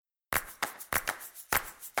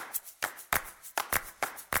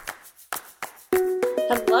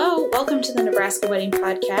Hello, welcome to the Nebraska Wedding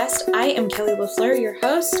Podcast. I am Kelly LaFleur, your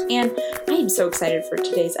host, and I am so excited for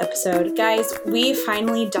today's episode. Guys, we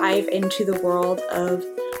finally dive into the world of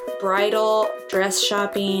bridal dress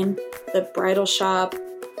shopping, the bridal shop,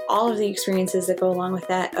 all of the experiences that go along with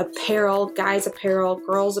that, apparel, guys' apparel,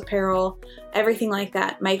 girls' apparel, everything like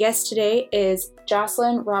that. My guest today is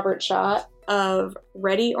Jocelyn Robertshaw of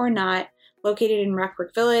Ready or Not, located in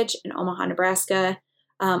Rockbrook Village in Omaha, Nebraska.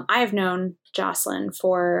 I have known Jocelyn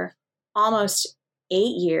for almost 8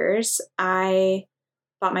 years. I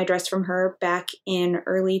bought my dress from her back in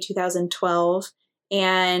early 2012.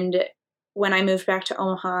 And when I moved back to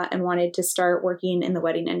Omaha and wanted to start working in the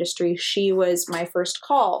wedding industry, she was my first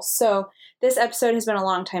call. So this episode has been a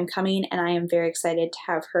long time coming, and I am very excited to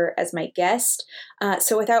have her as my guest.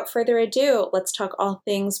 So without further ado, let's talk all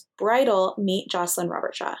things bridal. Meet Jocelyn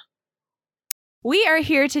Robertshaw. We are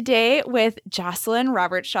here today with Jocelyn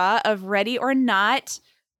Robertshaw of Ready or Not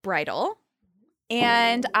Bridal.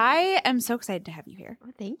 And I am so excited to have you here.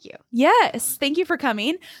 Oh, thank you. Yes. Thank you for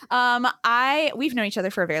coming. We've known each other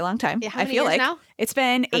for a very long time. Yeah, how many I feel years like now? It's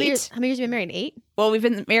been 8. How many years have you been married? 8? Well, we've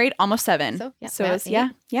been married almost 7. So it's, 8. yeah.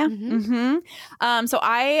 Mm-hmm. So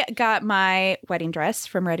I got my wedding dress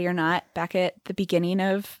from Ready or Not back at the beginning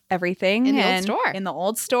of everything. In the old store. In the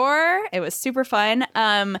old store. It was super fun.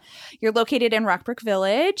 You're located in Rockbrook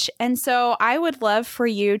Village. And so I would love for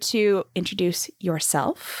you to introduce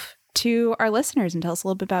yourself to our listeners and tell us a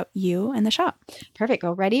little bit about you and the shop. Perfect.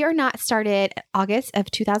 Well, Ready or Not started August of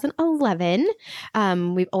 2011.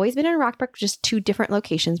 We've always been in Rockbrook, just 2 different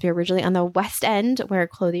locations. We were originally on the west end where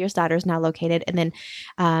Clothier's Daughter is now located. And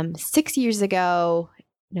then 6 years ago,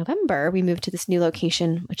 November, we moved to this new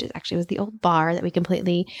location, which was the old bar that we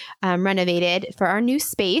completely renovated for our new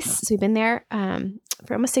space. So we've been there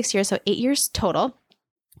for almost 6 years, so 8 years total.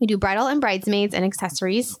 We do bridal and bridesmaids and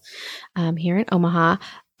accessories here in Omaha.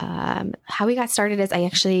 How we got started is I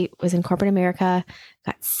actually was in corporate America,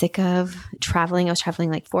 got sick of traveling. I was traveling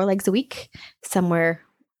like 4 legs a week somewhere,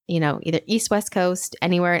 either East, West Coast,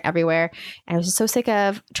 anywhere and everywhere. And I was just so sick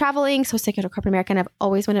of traveling, so sick of corporate America. And I've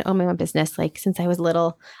always wanted to own my own business. Like since I was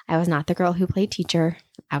little, I was not the girl who played teacher.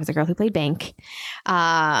 I was a girl who played bank.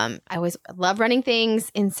 I always loved running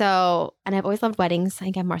things. And I've always loved weddings. I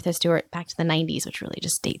think I'm Martha Stewart back to the 90s, which really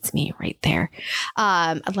just dates me right there.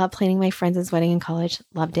 I loved planning my friends' wedding in college.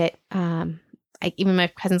 Loved it. Even my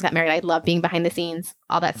cousins got married. I loved being behind the scenes,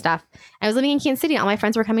 all that stuff. I was living in Kansas City. All my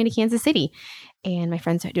friends were coming to Kansas City. And my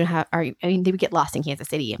friends they would get lost in Kansas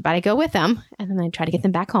City, but I go with them and then I try to get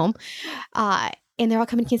them back home. And they're all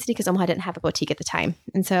coming to Kansas City because Omaha didn't have a boutique at the time.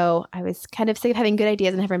 And so I was kind of sick of having good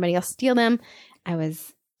ideas and having everybody else steal them. I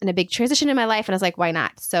was in a big transition in my life and I was like, why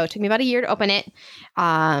not? So it took me about a year to open it.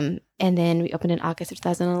 And then we opened in August of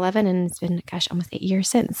 2011 and it's been, almost 8 years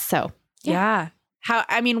since. So yeah.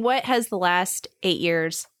 What has the last 8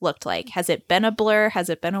 years looked like? Has it been a blur? Has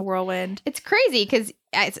it been a whirlwind? It's crazy because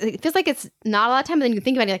it feels like it's not a lot of time. But then you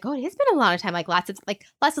think about it, like, oh, it has been a lot of time. Like lots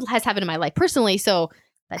has happened in my life personally. So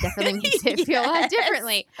that definitely makes it feel a lot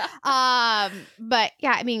differently. But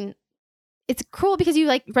yeah, it's cool because you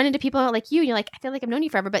run into people like you and you're like, I feel like I've known you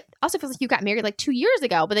forever, but also feels like you got married 2 years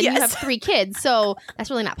ago, but then you have 3 kids. So that's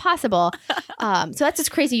really not possible. So that's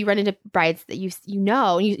just crazy. You run into brides that you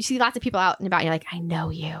know, and you see lots of people out and about and you're like, I know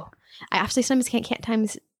you. I actually sometimes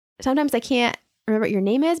I can't remember what your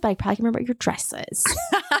name is, but I probably can remember what your dress is.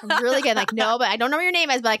 I'm really good. No, but I don't know what your name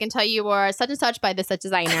is, but I can tell you were such and such by this such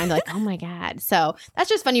designer. I'm like, oh my God. So that's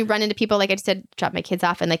just fun. You run into people, like I said, drop my kids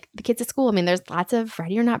off and the kids at school. There's lots of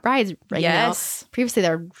Ready or Not brides. Right? Yes. Previously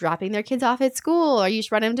they're dropping their kids off at school or you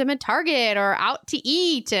just run into them at Target or out to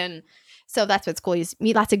eat. And so that's what's cool. You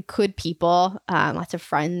meet lots of good people, lots of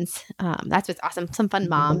friends. That's what's awesome. Some fun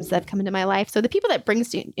moms that have come into my life. So the people that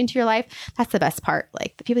brings you into your life, that's the best part.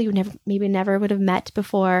 The people you never would have met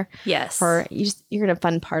before. Yes. Or you're in a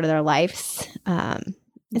fun part of their lives. And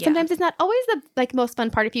sometimes it's not always the most fun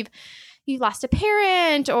part if you lost a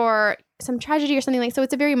parent or some tragedy or something so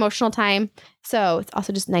it's a very emotional time. So it's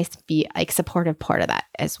also just nice to be supportive part of that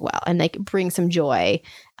as well and bring some joy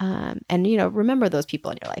and remember those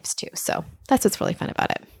people in your lives too. So that's what's really fun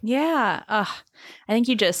about it. Yeah. I think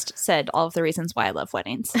you just said all of the reasons why I love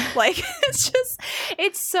weddings.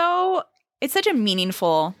 It's such a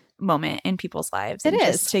meaningful moment in people's lives. It is.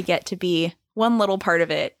 Just to get to be one little part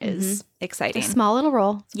of it is exciting. A small little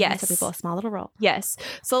role. Yes. People, a small little role. Yes.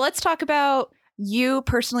 So let's talk about you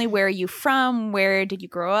personally. Where are you from? Where did you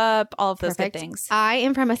grow up? All of those good things. I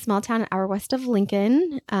am from a small town an hour west of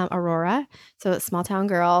Lincoln, Aurora. So a small town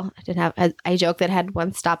girl. I joke that I had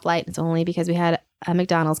one stoplight. It's only because we had a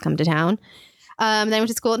McDonald's come to town. Then I went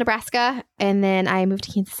to school in Nebraska, and then I moved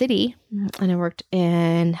to Kansas City, and I worked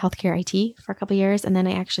in healthcare IT for a couple of years, and then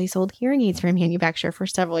I actually sold hearing aids for a manufacturer for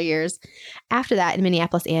several years after that in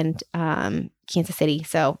Minneapolis and Kansas City.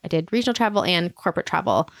 So I did regional travel and corporate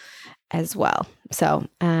travel as well. So,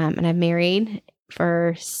 and I'm married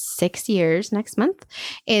for 6 years next month,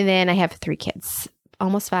 and then I have 3 kids,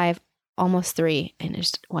 almost 5, almost 3, and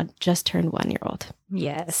just turned 1-year-old.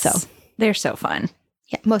 Yes. So they're so fun.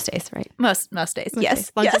 Yeah, most days, right? Most days. Yes. Days.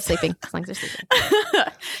 As long as they're sleeping. As long as they're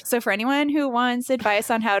sleeping. So for anyone who wants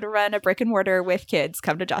advice on how to run a brick and mortar with kids,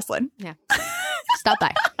 come to Jocelyn. Yeah. Stop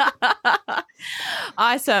by.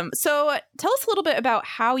 Awesome. So tell us a little bit about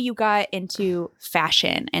how you got into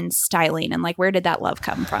fashion and styling, and like, where did that love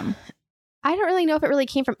come from? I don't really know if it really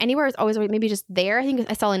came from anywhere. It's always maybe just there. I think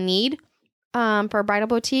I saw a need for a bridal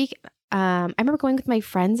boutique. I remember going with my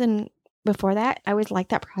friends, and before that, I always liked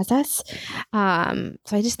that process.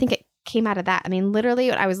 So I just think it came out of that. I mean, literally,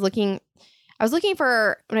 when I was looking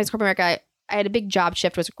for, when I was in corporate America, I had a big job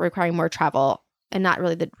shift, was requiring more travel and not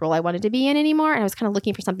really the role I wanted to be in anymore. And I was kind of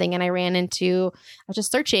looking for something, and I was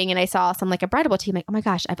just searching, and I saw some like a bridal boutique. I'm like, oh my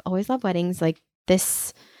gosh, I've always loved weddings.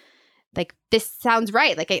 This sounds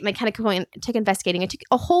right. Like I kind of took investigating. It took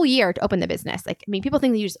a whole year to open the business. Like, I mean, people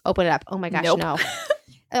think that you just open it up. Oh my gosh, nope. No.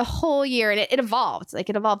 A whole year, and it evolved. Like,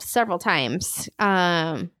 it evolved several times.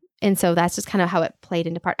 And so that's just kind of how it played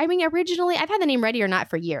into part. I mean, originally, I've had the name Ready or Not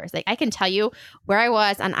for years. Like, I can tell you where I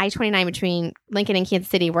was on I-29 between Lincoln and Kansas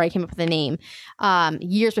City, where I came up with the name,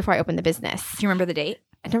 years before I opened the business. Do you remember the date?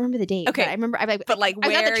 I don't remember the date. Okay. But I remember, I was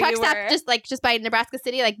where at the truck stop just by Nebraska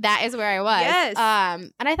City. Like, that is where I was. Yes.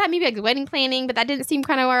 And I thought maybe like wedding planning, but that didn't seem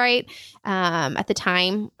kind of all right at the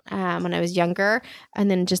time when I was younger. And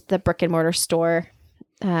then just the brick and mortar store.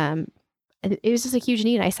 It was just a huge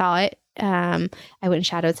need. I saw it. I went and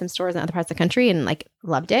shadowed some stores in other parts of the country and like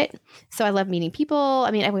loved it. So I love meeting people.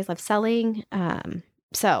 I mean, I always loved selling.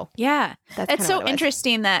 So yeah, it's so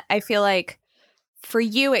interesting that I feel like for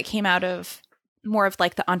you, it came out of more of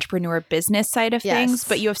like the entrepreneur business side of things,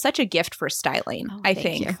 but you have such a gift for styling. I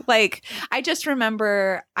think like, I just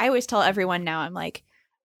remember, I always tell everyone now, I'm like,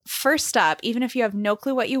 first stop, even if you have no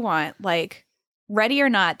clue what you want, like Ready or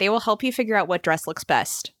Not, they will help you figure out what dress looks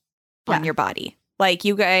best on your body. Like,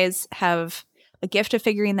 you guys have a gift of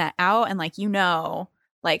figuring that out. And like,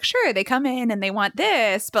 like, sure, they come in and they want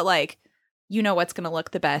this, but like, what's going to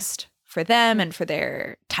look the best for them and for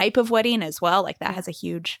their type of wedding as well. Like, that has a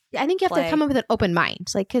huge I think you have to come up with an open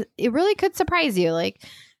mind. Like, 'cause it really could surprise you. Like,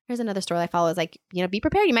 there's another store I follow is like, be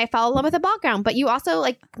prepared. You might fall in love with a ball gown, but you also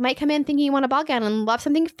like might come in thinking you want a ball gown and love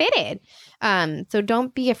something fitted. So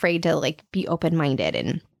don't be afraid to like be open-minded.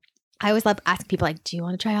 And I always love asking people like, do you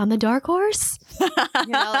want to try on the dark horse? Like,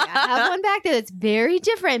 I have one back there that's very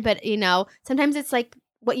different, but sometimes it's like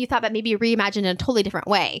what you thought, but maybe reimagined in a totally different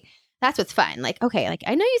way. That's what's fun. Like, okay, like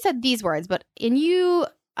I know you said these words, and you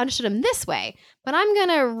understood them this way, but I'm going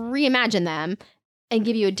to reimagine them and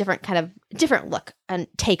give you a different look and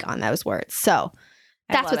take on those words. So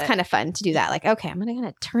that's what's kind of fun to do that. Like, okay, I'm going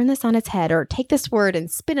to turn this on its head or take this word and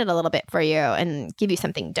spin it a little bit for you and give you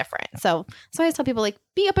something different. So I always tell people like,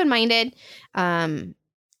 be open-minded.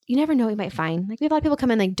 You never know what you might find. Like, we have a lot of people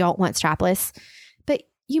come in, like, don't want strapless, but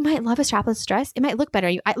you might love a strapless dress. It might look better.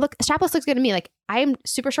 Strapless looks good to me. Like, I'm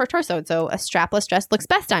super short torso, so a strapless dress looks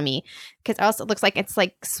best on me because it looks like it's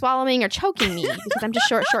like swallowing or choking me because I'm just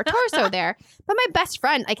short torso there. But my best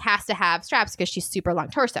friend like has to have straps because she's super long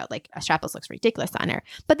torso. Like, a strapless looks ridiculous on her.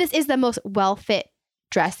 But this is the most well-fit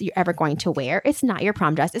dress that you're ever going to wear. It's not your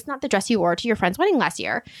prom dress. It's not the dress you wore to your friend's wedding last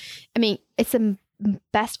year. I mean, it's the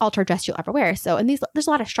best altar dress you'll ever wear. So, there's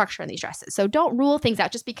a lot of structure in these dresses. So don't rule things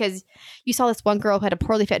out just because you saw this one girl who had a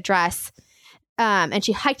poorly fit dress and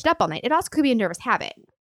she hiked it up all night. It also could be a nervous habit.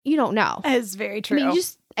 You don't know. That is very true. I mean, you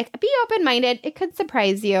just be open-minded. It could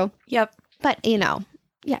surprise you. Yep. But,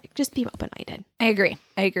 just be open-minded. I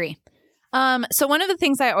agree. So one of the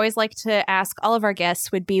things I always like to ask all of our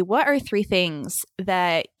guests would be, what are 3 things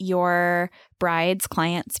that your brides,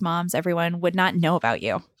 clients, moms, everyone would not know about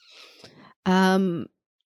you? One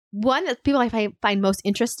that people I find most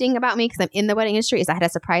interesting about me, because I'm in the wedding industry, is I had a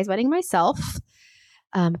surprise wedding myself.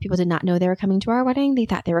 People did not know they were coming to our wedding. They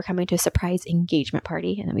thought they were coming to a surprise engagement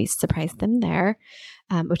party, and then we surprised them there,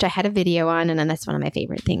 which I had a video on, and then that's one of my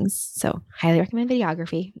favorite things. So highly recommend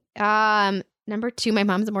videography. Number 2, my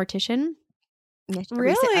mom's a mortician.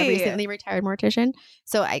 Really? A recently retired mortician.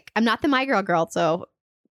 So I'm not the My Girl, so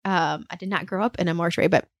I did not grow up in a mortuary,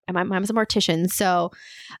 but my mom's a mortician. So,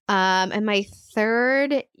 and my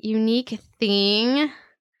third unique thing,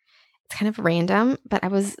 it's kind of random, but I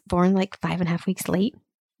was born like 5.5 weeks late.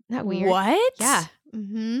 Isn't that weird? What? Yeah.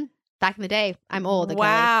 Mm-hmm. back in the day. I'm old. Okay?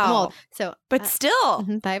 Wow. I'm old. So, But still,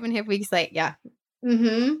 5.5 weeks. Like, yeah.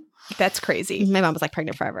 Mm-hmm. That's crazy. My mom was like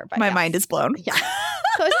pregnant forever. But My mind is blown. Yeah.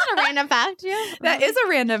 So is that a random fact? Yeah. That is a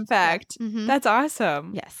random fact. Yeah. Mm-hmm. That's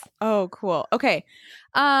awesome. Yes. Oh, cool. Okay.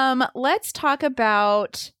 Let's talk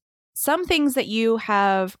about some things that you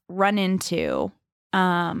have run into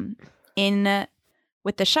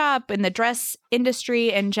with the shop and the dress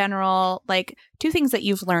industry in general, like 2 things that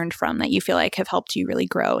you've learned from that you feel like have helped you really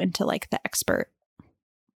grow into like the expert.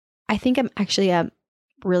 I think I'm actually a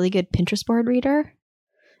really good Pinterest board reader,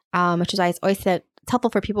 which is why it's always said it's helpful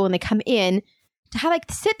for people when they come in to have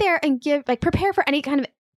like sit there and prepare for any kind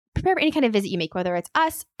of visit you make, whether it's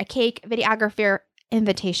us, a cake, videographer,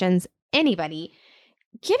 invitations, anybody.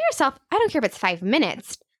 Give yourself, I don't care if it's 5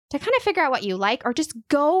 minutes, to kind of figure out what you like, or just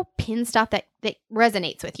go pin stuff that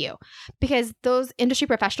resonates with you, because those industry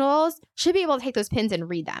professionals should be able to take those pins and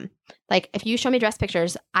read them. Like if you show me dress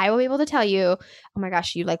pictures, I will be able to tell you, oh my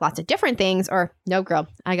gosh, you like lots of different things, or no girl,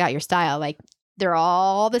 I got your style. Like they're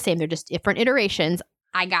all the same. They're just different iterations.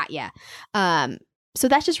 I got you. So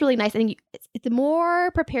that's just really nice. I think the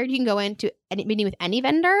more prepared you can go into any meeting with any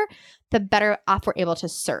vendor, the better off we're able to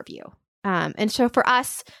serve you. And so for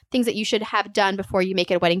us, things that you should have done before you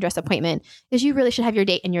make a wedding dress appointment is you really should have your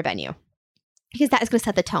date and your venue, because that is going to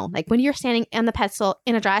set the tone. Like when you're standing on the pedestal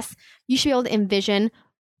in a dress, you should be able to envision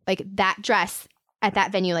like that dress at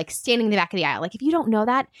that venue, like standing in the back of the aisle. Like if you don't know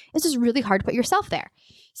that, it's just really hard to put yourself there.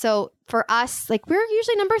 So for us, like we're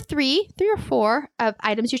usually number 3 or 4 of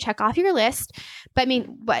items you check off your list. But I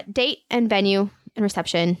mean, date and venue and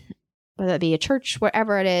reception, whether it be a church,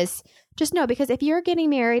 wherever it is, just know, because if you're getting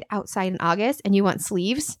married outside in August and you want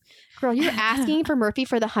sleeves, girl, you're asking for Murphy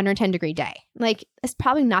for the 110-degree day. Like it's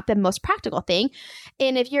probably not the most practical thing.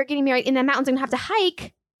 And if you're getting married in the mountains and have to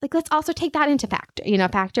hike, like let's also take that into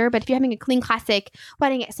factor. But if you're having a clean classic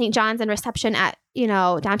wedding at St. John's and reception at,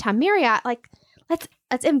 downtown Marriott, like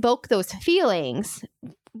let's invoke those feelings.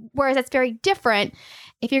 Whereas that's very different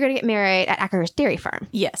if you're going to get married at Acker's Dairy Farm.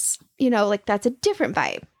 Yes. Like that's a different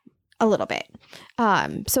vibe a little bit.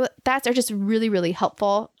 So that's are just really, really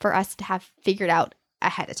helpful for us to have figured out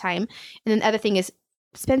ahead of time. And then the other thing is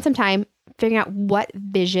spend some time figuring out what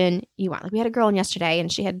vision you want. Like we had a girl in yesterday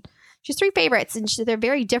and she has 3 favorites and they're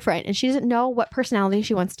very different and she doesn't know what personality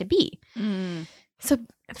she wants to be. So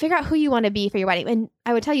figure out who you want to be for your wedding. And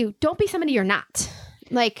I would tell you, don't be somebody you're not.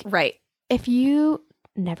 Like, right. If you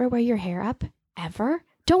never wear your hair up ever,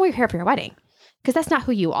 don't wear your hair up for your wedding, because that's not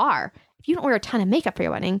who you are. If you don't wear a ton of makeup for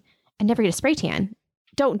your wedding and never get a spray tan,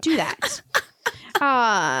 don't do that.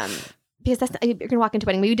 Because you're going to walk into a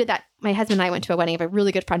wedding. We did that. My husband and I went to a wedding of a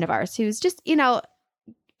really good friend of ours who's just,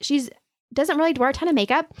 she's doesn't really wear a ton of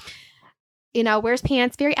makeup, wears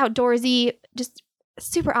pants, very outdoorsy, just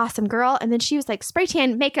super awesome girl. And then she was like spray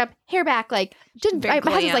tan, makeup, hair back, like my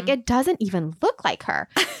husband's like, it doesn't even look like her.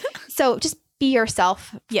 So just be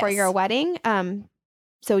yourself for your wedding.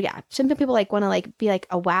 So yeah, some people like want to like be like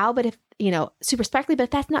a wow, but if super sparkly, but if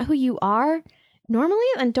that's not who you are normally,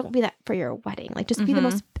 then don't be that for your wedding. Like just be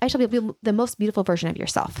the most beautiful version of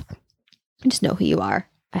yourself. And just know who you are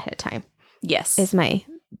ahead of time. Yes. Is my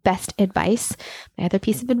best advice. My other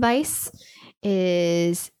piece of advice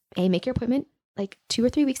is make your appointment like 2 or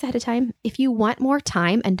 3 weeks ahead of time. If you want more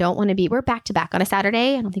time and don't want to we're back to back on a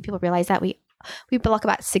Saturday. I don't think people realize that we block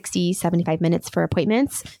about 60, 75 minutes for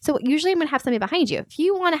appointments. So usually I'm going to have somebody behind you. If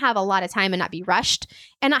you want to have a lot of time and not be rushed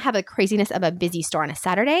and not have the craziness of a busy store on a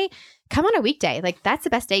Saturday, come on a weekday. Like that's the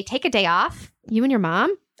best day. Take a day off, you and your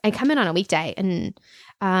mom, and come in on a weekday and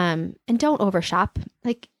don't overshop.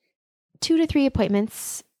 Like 2 to 3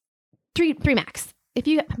 appointments, three max. If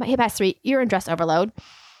you hit past 3, you're in dress overload.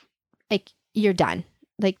 Like you're done.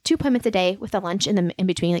 Like 2 appointments a day with a lunch in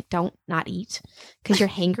between. Like don't not eat because you're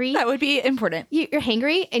hangry. That would be important. You're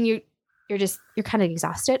hangry and you're kind of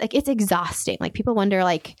exhausted. Like it's exhausting. Like people wonder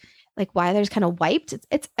like why they're just kind of wiped.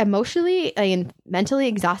 It's emotionally and mentally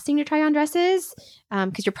exhausting to try on dresses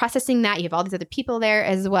because you're processing that. You have all these other people there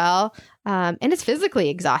as well, and it's physically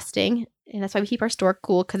exhausting. And that's why we keep our store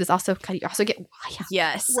cool, because it's also you also get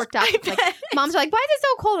worked up. Like moms are like, why is it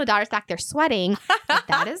so cold? And the daughter's back there sweating. Like,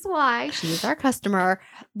 that is why she's our customer.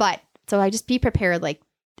 But so I just be prepared. Like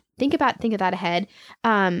think of that ahead,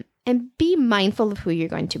 and be mindful of who you're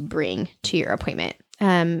going to bring to your appointment.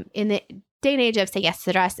 In the day and age of say yes to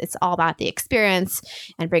the dress, it's all about the experience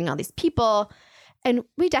and bringing all these people. And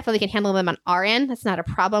we definitely can handle them on our end. That's not a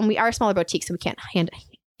problem. We are a smaller boutique, so we can't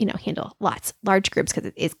handle large groups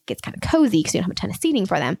because it gets kind of cozy because you don't have a ton of seating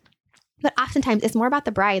for them. But oftentimes it's more about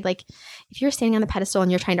the bride. Like if you're standing on the pedestal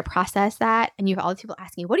and you're trying to process that and you have all these people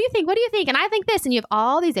asking you, what do you think? What do you think? And I think this, and you have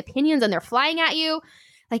all these opinions and they're flying at you.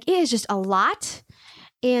 Like it is just a lot.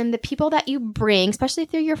 And the people that you bring, especially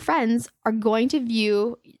if they're your friends, are going to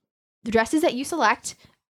view the dresses that you select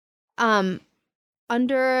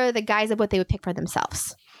under the guise of what they would pick for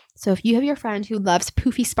themselves. So if you have your friend who loves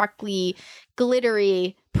poofy, sparkly,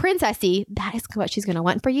 glittery, princessy, that is what she's going to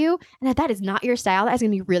want for you. And if that is not your style, that is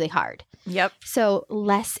going to be really hard. Yep. So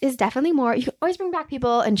less is definitely more. You can always bring back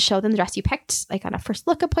people and show them the dress you picked, like on a first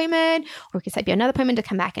look appointment, or we can set you another appointment to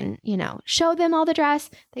come back and, show them all the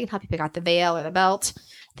dress. They can help you pick out the veil or the belt,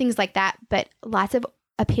 things like that. But lots of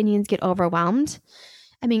opinions get overwhelmed.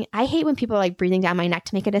 I mean, I hate when people are like breathing down my neck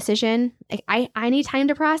to make a decision. Like I need time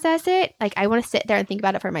to process it. Like I want to sit there and think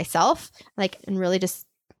about it for myself, and really just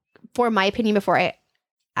form my opinion before I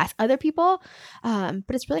ask other people. But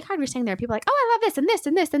it's really hard when you're standing there and people are like, oh, I love this and this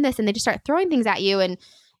and this and this. And they just start throwing things at you and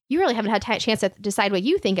you really haven't had a chance to decide what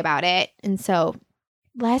you think about it. And so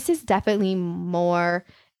less is definitely more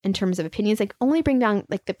in terms of opinions. Like only bring down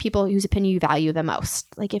like the people whose opinion you value the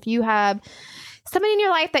most. Like if you have somebody in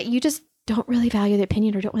your life that you just don't really value the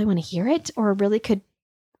opinion or don't really want to hear it, or really could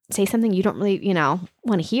say something you don't really,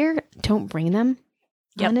 want to hear, don't bring them.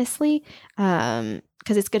 Yep. Honestly.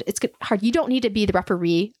 Because it's good hard. You don't need to be the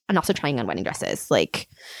referee and also trying on wedding dresses. Like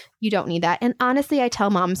you don't need that. And honestly, I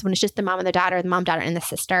tell moms when it's just the mom and the daughter, and the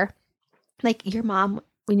sister, like your mom,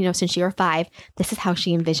 since you were 5, this is how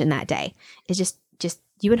she envisioned that day. It's just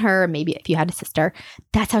you and her, maybe if you had a sister,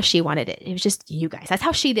 that's how she wanted it. It was just you guys. That's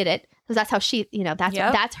how she did it. So that's how she,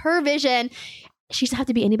 that's her vision. She doesn't have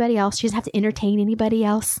to be anybody else. She doesn't have to entertain anybody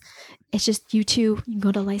else. It's just you two. You can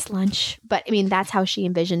go to a nice lunch. But I mean, that's how she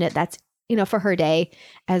envisioned it. That's, for her day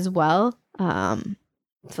as well. So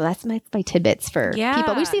that's my tidbits for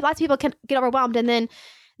people. We see lots of people can get overwhelmed and then,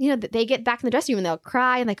 they get back in the dressing room and they'll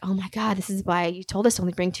cry and like, oh my God, this is why you told us to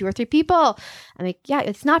only bring 2 or 3 people. I'm like, yeah,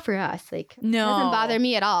 it's not for us. Like, no. It doesn't bother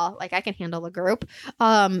me at all. Like I can handle a group.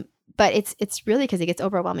 But it's really because it gets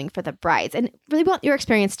overwhelming for the brides and really want your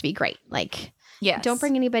experience to be great. Like, don't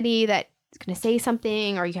bring anybody that's going to say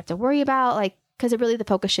something or you have to worry about, like, because the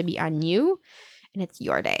focus should be on you and it's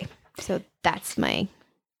your day. So that's my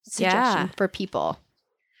suggestion for people.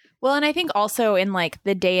 Well, and I think also in like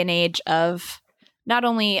the day and age of not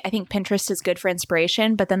only I think Pinterest is good for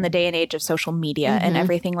inspiration, but then the day and age of social media and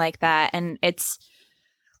everything like that. And it's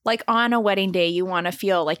like on a wedding day, you want to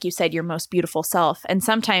feel, like you said, your most beautiful self. And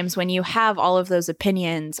sometimes when you have all of those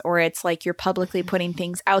opinions or it's like you're publicly putting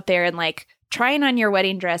things out there and like trying on your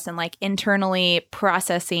wedding dress and like internally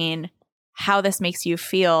processing how this makes you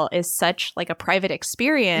feel is such like a private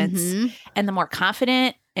experience. And the more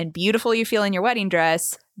confident and beautiful you feel in your wedding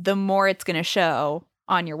dress, the more it's going to show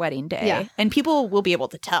on your wedding day. Yeah. And people will be able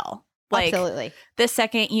to tell. Like, absolutely. The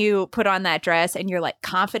second you put on that dress and you're like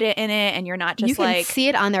confident in it and you're not just like. You can see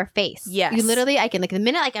it on their face. Yes. You literally, I can, like the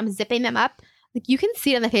minute like I'm zipping them up, like you can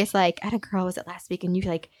see it on the face. Like I had a girl, was it last week? And you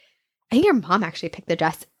like, I think your mom actually picked the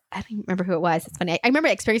dress. I don't remember who it was. It's funny. I remember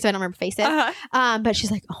experience, but I don't remember faces. But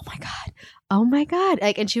she's like, oh my God.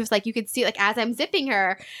 Like, and she was like, you could see like as I'm zipping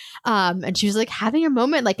her, and she was like having a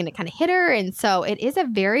moment, like, and it kind of hit her. And so it is a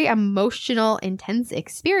very emotional, intense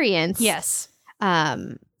experience. Yes.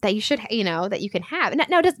 That you should, that you can have. And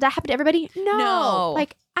now, does that happen to everybody? No.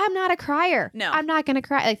 Like, I'm not a crier. No. I'm not going to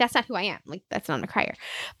cry. Like, that's not who I am. Like, that's not a crier.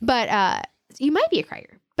 But you might be a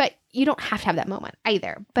crier. But you don't have to have that moment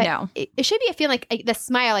either. But no. It should be a feeling like the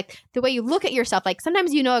smile, like the way you look at yourself. Like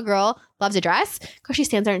sometimes a girl loves a dress because she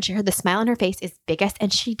stands there and the smile on her face is biggest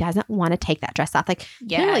and she doesn't want to take that dress off. Like, she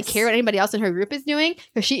doesn't really care what anybody else in her group is doing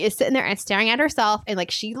because she is sitting there and staring at herself and like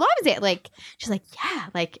she loves it. Like she's like, yeah,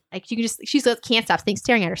 like you can she just can't stop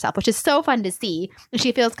staring at herself, which is so fun to see. And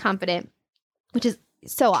she feels confident, which is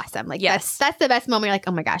so awesome. Like that's the best moment. You're like,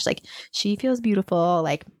 oh my gosh, like she feels beautiful.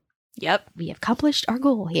 Like, yep, we have accomplished our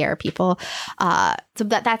goal here, people. So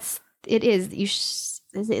that's it is.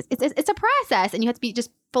 It's a process, and you have to be just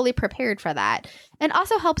fully prepared for that. And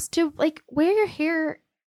also helps to like wear your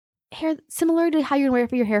hair similar to how you wear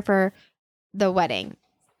your hair for the wedding.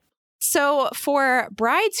 So for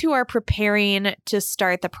brides who are preparing to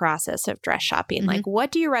start the process of dress shopping, like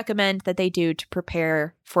what do you recommend that they do to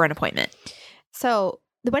prepare for an appointment? So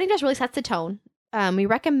the wedding dress really sets the tone. We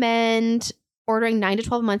recommend ordering 9 to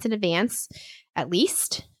 12 months in advance, at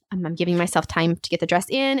least. I'm giving myself time to get the dress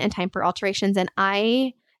in and time for alterations. And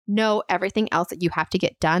I know everything else that you have to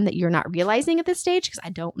get done that you're not realizing at this stage because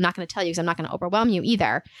I'm not going to tell you because I'm not going to overwhelm you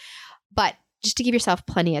either. But just to give yourself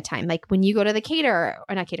plenty of time. Like when you go to the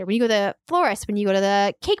when you go to the florist, when you go to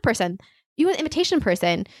the cake person, you go to the invitation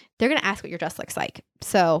person, they're going to ask what your dress looks like.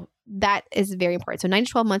 So that is very important. So 9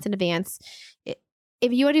 to 12 months in advance.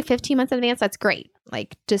 If you want to do 15 months in advance, that's great.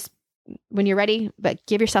 Like just when you're ready, but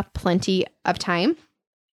give yourself plenty of time.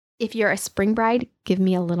 if you're a spring bride, give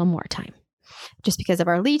me a little more time. Just because of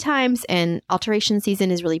our lead times, and alteration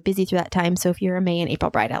season is really busy through that time. So if you're a May and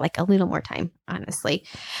April bride, I like a little more time, honestly.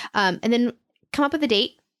 And then come up with a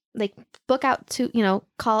date, like book out to,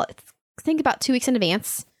 think about 2 weeks in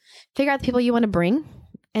advance, figure out the people you want to bring,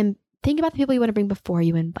 and think about the people you want to bring before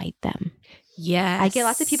you invite them. Yes. I get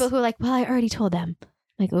lots of people who are like, well, I already told them.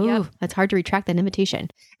 Like, ooh, That's hard to retract that invitation.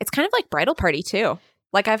 It's kind of like bridal party too.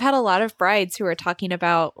 Like I've had a lot of brides who are talking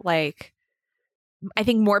about like, I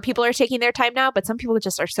think more people are taking their time now, but some people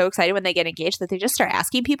just are so excited when they get engaged that they just start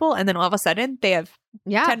asking people. And then all of a sudden they have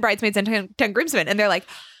 10 bridesmaids and 10 groomsmen. And they're like,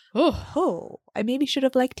 oh, I maybe should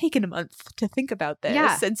have like taken a month to think about this.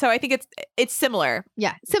 Yeah. And so I think it's similar.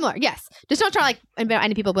 Yeah. Similar. Yes. Just don't try like invite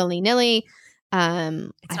any people willy-nilly.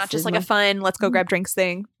 It's not just like a fun, let's go grab drinks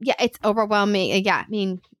thing. Yeah. It's overwhelming. Yeah. I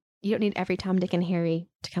mean, you don't need every Tom, Dick, and Harry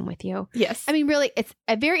to come with you. Yes. I mean, really, it's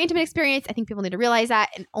a very intimate experience. I think people need to realize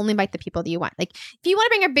that and only invite the people that you want. Like, if you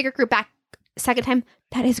want to bring a bigger group back second time,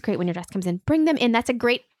 that is great when your dress comes in. Bring them in. That's a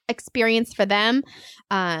great experience for them.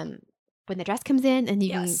 When the dress comes in and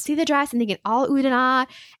you can see the dress and they get all oohed and ah,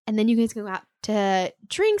 and then you guys go out to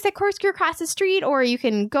drinks at Corkscrew across the street, or you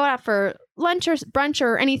can go out for lunch or brunch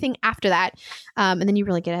or anything after that. And then you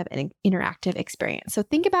really get an interactive experience. So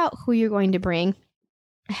think about who you're going to bring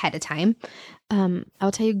ahead of time.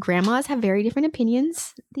 I'll tell you, grandmas have very different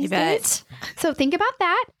opinions these days. So think about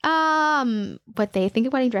that. What they think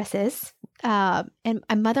of wedding dresses. And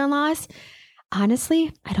my mother-in-laws,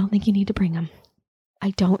 honestly, I don't think you need to bring them. I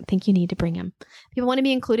don't think you need to bring them. People want to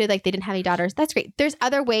be included, like they didn't have any daughters. That's great. There's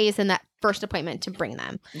other ways in that first appointment to bring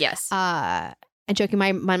them. Yes. And joking,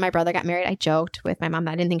 when my brother got married, I joked with my mom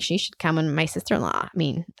that I didn't think she should come, and my sister-in-law. I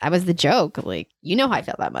mean, that was the joke. Like, you know how I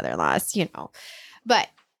feel about mother-in-laws, But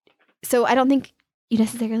so I don't think you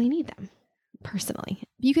necessarily need them, personally.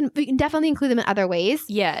 You can definitely include them in other ways.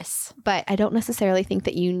 Yes. But I don't necessarily think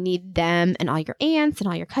that you need them and all your aunts and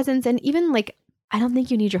all your cousins, and even like, I don't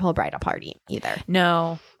think you need your whole bridal party either.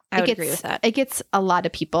 No, I would agree with that. It gets a lot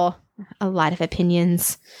of people, a lot of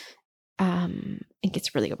opinions. It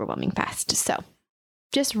gets really overwhelming fast. So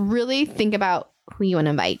just really think about who you want to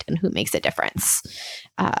invite and who makes a difference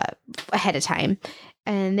ahead of time.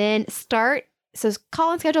 And then so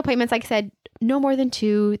call and schedule appointments. Like I said, no more than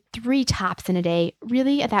 2, 3 tops in a day.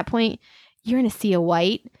 Really, at that point, you're in a sea of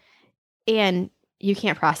white and you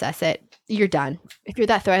can't process it. You're done. If you're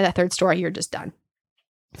that third story, you're just done.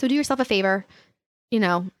 So do yourself a favor,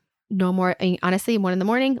 no more. I mean, honestly, 1 in the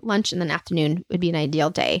morning, lunch, and then afternoon would be an ideal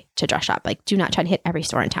day to dress shop. Like, do not try to hit every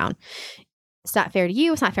store in town. It's not fair to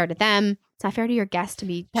you. It's not fair to them. It's not fair to your guests to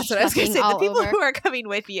be. That's what I was going to say. The people who are coming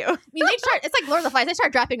with you. I mean, it's like Lord of the Flies. They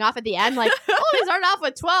start dropping off at the end. Like, they started off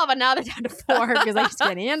with 12 and now they're down to 4 because I just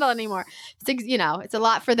can't handle anymore. So, it's a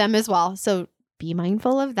lot for them as well. So be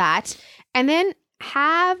mindful of that. And then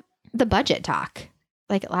have the budget talk.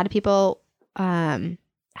 Like, a lot of people,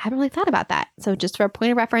 haven't really thought about that. So just for a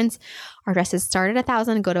point of reference, our dresses start at $1,000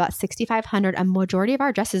 and go to about $6,500. A majority of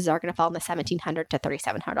our dresses are going to fall in the $1,700 to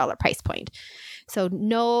 $3,700 price point.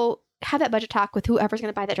 So have that budget talk with whoever's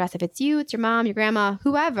going to buy that dress. If it's you, it's your mom, your grandma,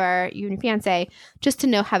 whoever, you and your fiance, just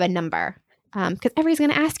to have a number. Because everybody's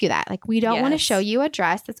going to ask you that. Like, we don't want to show you a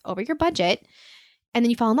dress that's over your budget and then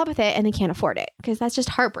you fall in love with it and they can't afford it, because that's just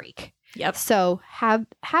heartbreak. Yep. So have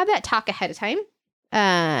that talk ahead of time.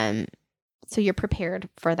 So you're prepared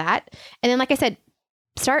for that. And then, like I said,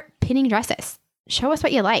 start pinning dresses. Show us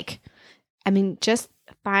what you like. I mean, just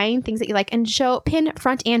find things that you like and pin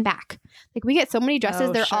front and back. Like, we get so many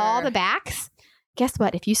dresses, they're all the backs. Guess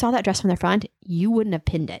what? If you saw that dress from the front, you wouldn't have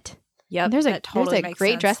pinned it. Yeah, there's a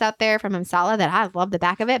great dress out there from Amsala that I love the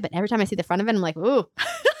back of it, but every time I see the front of it, I'm like, ooh.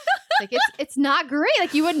 Like, it's not great.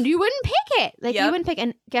 Like, you wouldn't pick it. Like, you wouldn't pick.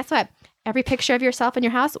 And guess what? Every picture of yourself in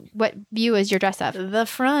your house, what view is your dress of? The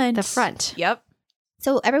front. The front. Yep.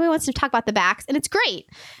 So everyone wants to talk about the backs, and it's great,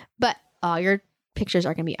 but all your pictures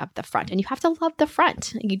are going to be up the front, and you have to love the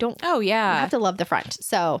front. You don't. Oh yeah. You have to love the front.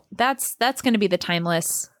 So that's going to be the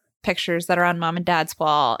timeless pictures that are on mom and dad's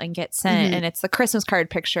wall and get sent, and it's the Christmas card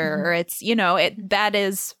picture, or it's that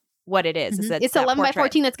is what it is. Mm-hmm. It's 11 by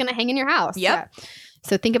 14 that's going to hang in your house. Yep.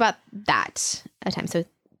 So think about that at a time. So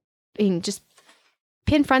just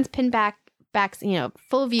pin fronts, pin backs,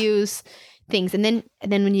 full views, things. And then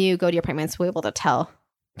when you go to your appointments, we're able to tell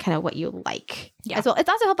kind of what you like as well. It's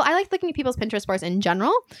also helpful. I like looking at people's Pinterest boards in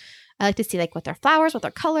general. I like to see like what their flowers, what their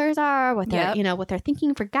colors are, what they're, what they're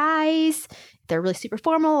thinking for guys, if they're really super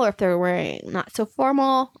formal or if they're wearing not so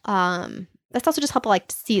formal. That's also just helpful, like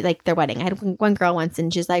to see like their wedding. I had one girl once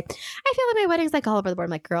and she's like, I feel like my wedding's like all over the board.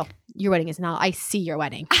 I'm like, girl, your wedding is not. I see your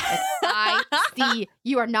wedding. Like, I see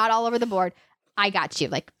you are not all over the board. I got you.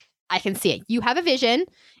 Like, I can see it. You have a vision.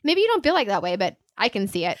 Maybe you don't feel like that way, but I can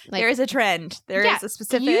see it. Like, there is a trend. There is a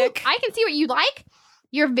specific. I can see what you like.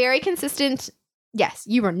 You're very consistent. Yes,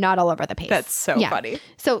 you are not all over the pace. That's so funny.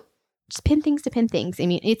 So just pin things to pin things. I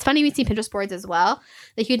mean, it's funny we see Pinterest boards as well.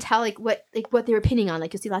 Like you can tell what they were pinning on.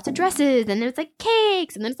 Like you'll see lots of dresses, and then it's like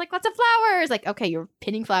cakes, and then it's like lots of flowers. Like, okay, you're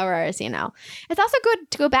pinning flowers, you know. It's also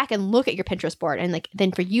good to go back and look at your Pinterest board, and like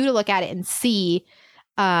then for you to look at it and see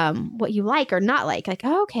what you like or not like. Like,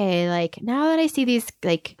 okay, like now that I see these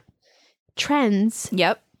like trends,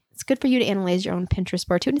 yep, it's good for you to analyze your own Pinterest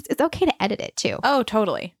board too. And it's okay to edit it too. Oh,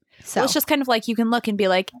 totally. So well, it's just kind of like you can look and be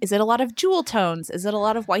like, is it a lot of jewel tones? Is it a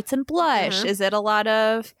lot of whites and blush? Is it a lot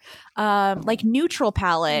of like neutral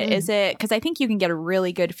palette? Is it, because I think you can get a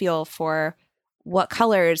really good feel for what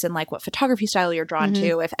colors and like what photography style you're drawn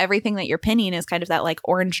to. If everything that you're pinning is kind of that like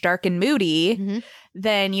orange, dark and moody,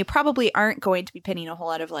 then you probably aren't going to be pinning a whole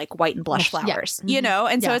lot of like white and blush flowers, you know?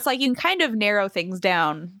 And so it's like you can kind of narrow things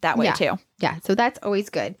down that way too. Yeah. So that's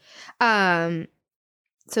always good. So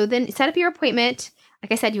then set up your appointment.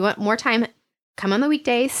 Like I said, you want more time, come on the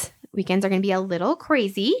weekdays. Weekends are going to be a little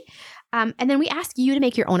crazy. And then we ask you to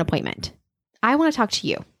make your own appointment. I want to talk to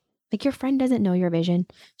you. Like your friend doesn't know your vision.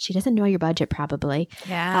 She doesn't know your budget probably.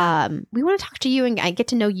 Yeah. We want to talk to you and I get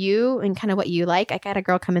to know you and kind of what you like. I got a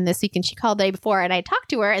girl come in this week and she called the day before and I talked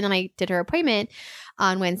to her and then I did her appointment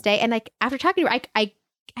on Wednesday. And like after talking to her, I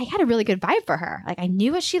had a really good vibe for her. Like I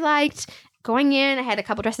knew what she liked. Going in, I had a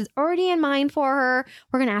couple dresses already in mind for her.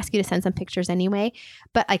 We're going to ask you to send some pictures anyway.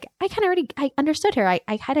 But like, I understood her. I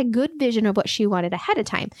had a good vision of what she wanted ahead of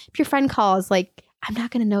time. If your friend calls, like, I'm not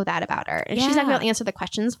going to know that about her. And she's not going to answer the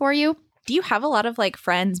questions for you. Do you have a lot do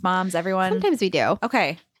friends, moms, everyone? Sometimes we do.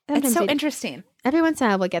 Okay. That's so interesting. Every once in a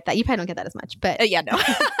while we'll get that. You probably don't get that as much, but. Yeah, no.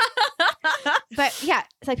 But yeah,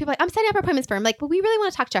 it's like people are like, I'm setting up appointments for her. I'm like, well, we really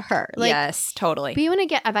want to talk to her. Like, yes, totally. We want to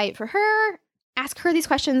get a vibe for her, ask her these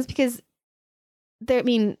questions because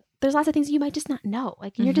there's lots of things you might just not know.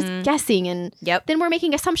 Like you're just guessing and then we're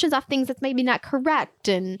making assumptions off things that's maybe not correct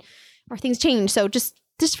or things change. So just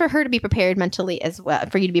for her to be prepared mentally as well,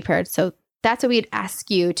 for you to be prepared. So that's what we'd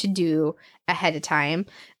ask you to do ahead of time.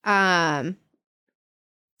 And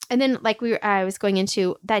then like I was going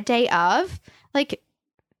into that day of like,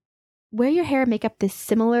 wear your hair and makeup this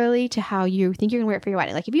similarly to how you think you're gonna wear it for your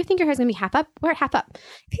wedding. Like if you think your hair's gonna be half up, wear it half up.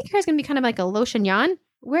 If you think your hair's gonna be kind of like a low chignon,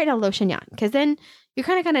 wear it a low chignon. Because then you're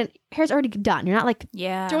kind of hair's already done. You're not like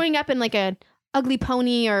throwing up in like a ugly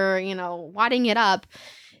pony or, wadding it up.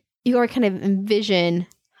 You already kind of envision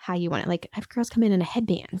how you want it. Like have girls come in a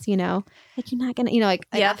headbands, like you're not gonna, like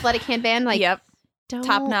an athletic headband, like don't,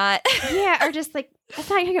 top knot. Yeah, or just like that's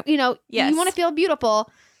not you want to feel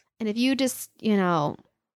beautiful. And if you just,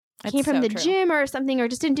 came from the gym or something or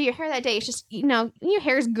just didn't do your hair that day, it's just, your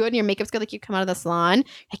hair is good and your makeup's good, like you come out of the salon,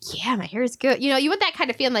 like, yeah, my hair is good. You want that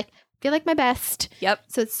kind of feeling, like, feel like my best. Yep.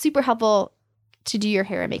 So it's super helpful to do your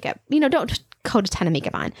hair and makeup. Don't coat a ton of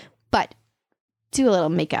makeup on, but do a little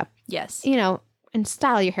makeup. Yes. And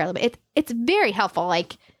style your hair a little bit. It's very helpful.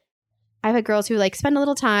 Like, I've had girls who, like, spend a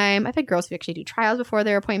little time. I've had girls who actually do trials before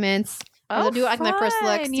their appointments. Oh, they'll do it like my first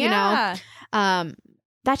looks,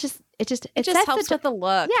 That's just, it just helps with the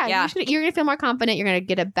look. Yeah. You're going to feel more confident. You're going to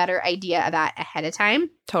get a better idea of that ahead of time.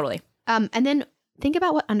 Totally. And then think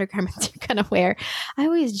about what undergarments you're going to wear. I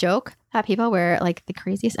always joke that people wear like the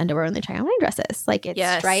craziest underwear when they try on wedding dresses. Like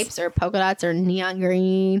it's stripes or polka dots or neon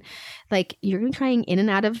green. Like you're going to be trying in and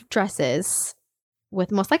out of dresses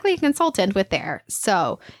with most likely a consultant with there.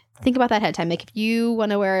 So think about that ahead of time. Like if you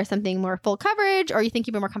want to wear something more full coverage or you think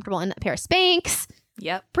you'd be more comfortable in a pair of Spanx,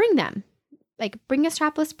 bring them. Like bring a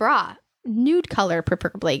strapless bra, nude color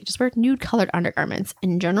preferably. Just wear nude colored undergarments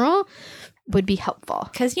in general would be helpful.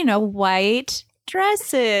 Because, white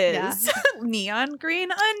dresses, neon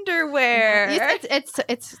green underwear. Yeah.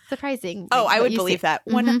 It's surprising. Oh, I would believe that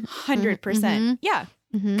 100%. Yeah.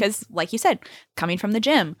 Because like you said, coming from the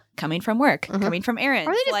gym, coming from work, coming from errands.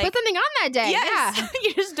 Or they just put something on that day. Yes. Yeah.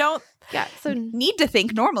 You just don't need to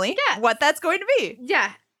think normally what that's going to be.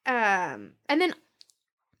 Yeah. And then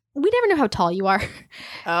we never know how tall you are.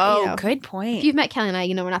 Oh, good point. If you've met Kelly and I,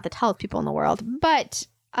 we're not the tallest people in the world. But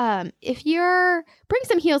if bring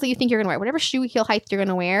some heels that you think you're going to wear, whatever shoe heel height you're going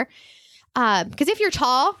to wear. Because if you're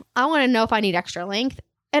tall, I want to know if I need extra length.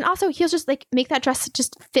 And also heels just like make that dress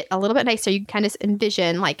just fit a little bit nicer. You can kind of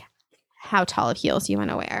envision like how tall of heels you want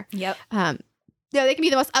to wear. Yep. They can be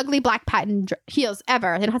the most ugly black patent heels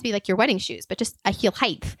ever. They don't have to be like your wedding shoes, but just a heel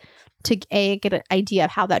height to get an idea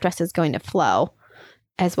of how that dress is going to flow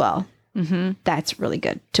as well. That's really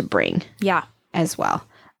good to bring. Yeah. As well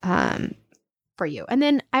for you. And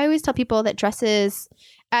then I always tell people that dresses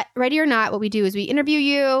at Ready or Not, what we do is we interview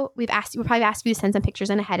you. We'll probably ask you to send some pictures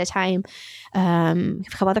in ahead of time. We have a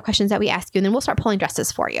couple other questions that we ask you, and then we'll start pulling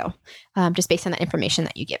dresses for you, just based on that information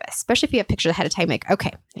that you give us. Especially if you have pictures ahead of time, like,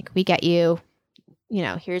 okay, like we get you,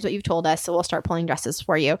 here's what you've told us, so we'll start pulling dresses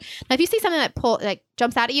for you. Now, if you see something that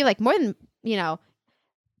jumps out at you, like more than,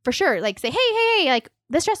 for sure, like say, hey, like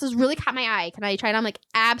this dress has really caught my eye. Can I try it on? I'm like,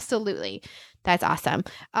 absolutely. That's awesome.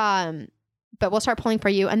 But we'll start pulling for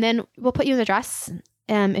you, and then we'll put you in the dress.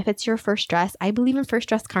 If it's your first dress, I believe in first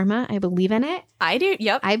dress karma. I believe in it. I do.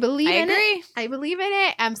 Yep. I believe in agree. it. I believe in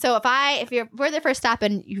it. So if we're the first stop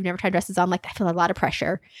and you've never tried dresses on, like I feel a lot of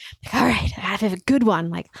pressure. Like, all right, I have to have a good one.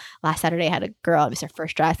 Like last Saturday, I had a girl. It was her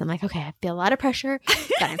first dress. I'm like, okay, I feel a lot of pressure.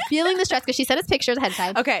 But I'm feeling this dress because she sent us pictures ahead of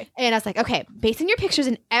time. Okay. And I was like, okay, based on your pictures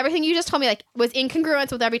and everything you just told me, like was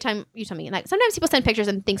incongruent with every time you told me. And like sometimes people send pictures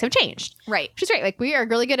and things have changed. Right. Which is great. Like we are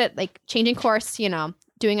really good at like changing course,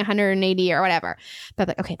 doing 180 or whatever. But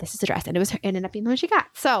like, okay, this is the dress. And it ended up being the one she got.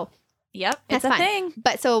 So yep, that's it's a fun. thing.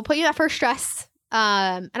 But so we'll put you in that first dress.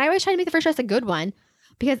 And I always try to make the first dress a good one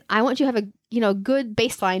because I want you to have a good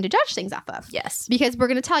baseline to judge things off of. Yes. Because we're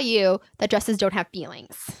going to tell you that dresses don't have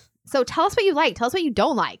feelings. So tell us what you like. Tell us what you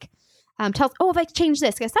don't like. Tell us, if I change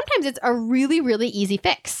this. Because sometimes it's a really, really easy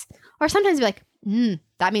fix. Or sometimes you're like,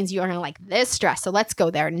 that means you are going to like this dress. So let's go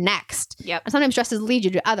there next. Yep. And sometimes dresses lead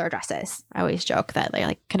you to other dresses. I always joke that they're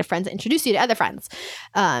like kind of friends that introduce you to other friends.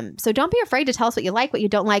 So don't be afraid to tell us what you like, what you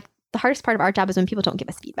don't like. The hardest part of our job is when people don't give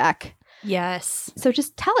us feedback. Yes. So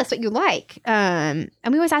just tell us what you like. And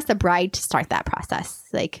we always ask the bride to start that process.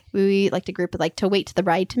 Like we like to group to wait to the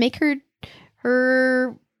bride to make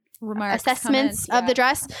her remarks, assessments comments, of the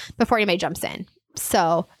dress before anybody jumps in.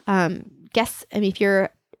 So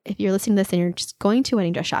if you're listening to this and you're just going to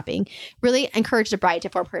wedding dress shopping, really encourage the bride to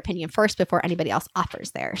form her opinion first before anybody else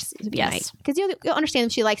offers theirs. Yes. Because you'll understand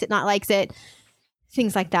if she likes it, not likes it,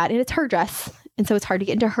 things like that. And it's her dress. And so it's hard to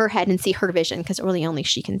get into her head and see her vision because really only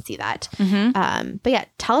she can see that. Mm-hmm. But yeah,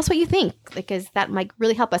 tell us what you think because that might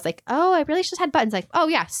really help us. Like, oh, I really just had buttons. Like, oh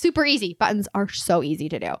yeah, super easy. Buttons are so easy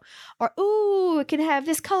to do. Or, ooh, it can have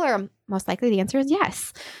this color. Most likely the answer is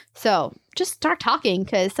yes. So just start talking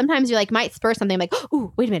because sometimes you might spur something like,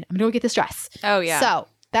 ooh, wait a minute, I'm going to go get this dress. Oh yeah. So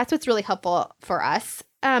that's what's really helpful for us.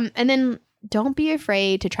 And then don't be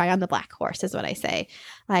afraid to try on the black horse is what I say.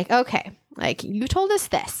 Like, okay, like you told us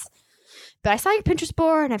this. But I saw your Pinterest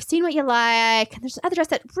board and I've seen what you like. And there's another dress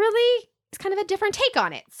that really is kind of a different take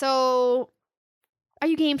on it. So are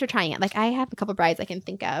you game for trying it? Like I have a couple brides I can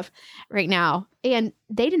think of right now. And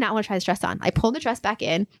they did not want to try this dress on. I pulled the dress back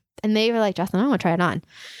in and they were like, Justin, I don't want to try it on.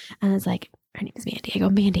 And I was like, her name is Mandy. I go,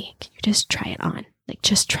 Mandy, can you just try it on? Like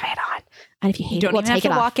just try it on. And if you hate it, we'll take it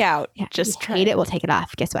off. Walk out. Yeah, just hate it. We'll take it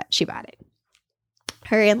off. Guess what? She bought it.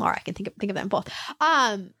 Her and Laura. I can think of them both.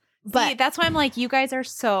 But see, that's why I'm like, you guys are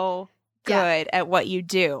so good at what you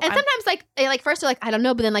do. And sometimes first they're like, I don't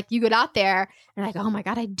know, but then you get out there and like, oh my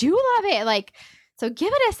God, I do love it. Like, so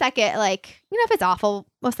give it a second. Like, if it's awful,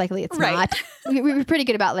 most likely it's not. We're pretty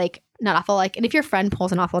good about not awful. Like, and if your friend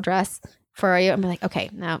pulls an awful dress for you, I'm like,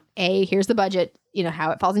 okay, now A, here's the budget,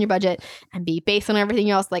 how it falls in your budget, and B, based on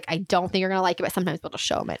everything else, I don't think you're going to like it, but sometimes we'll just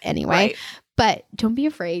show them it anyway. Right. But don't be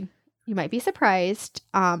afraid. You might be surprised.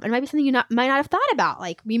 It might be something you might not have thought about.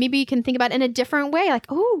 Like we maybe can think about it in a different way. Like,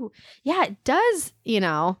 oh, yeah, it does,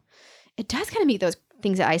 it does kind of meet those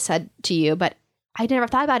things that I said to you, but I never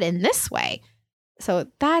thought about it in this way. So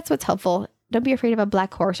that's what's helpful. Don't be afraid of a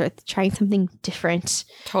black horse or trying something different.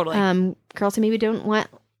 Totally. Girls who maybe don't want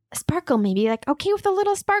a sparkle, maybe okay with a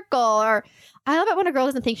little sparkle. Or I love it when a girl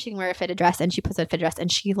doesn't think she can wear a fitted dress and she puts on a fitted dress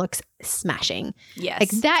and she looks smashing.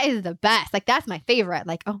 Yes. That is the best. That's my favorite.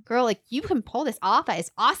 Oh girl, you can pull this off. That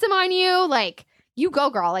is awesome on you. You go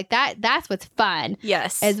girl. That's what's fun.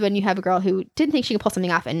 Yes. Is when you have a girl who didn't think she could pull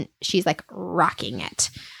something off and she's rocking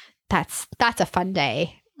it. That's a fun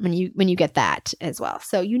day when you get that as well.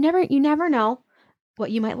 So you never know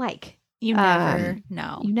what you might like. You never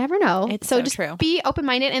know. You never know. It's so just true. Be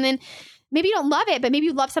open-minded, and then maybe you don't love it, but maybe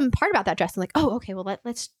you love some part about that dress. And oh, okay, well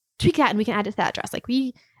let's tweak that, and we can add it to that dress.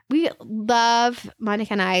 We love,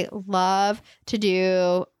 Monica and I love to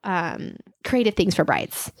do creative things for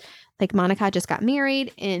brides. Monica just got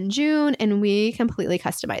married in June, and we completely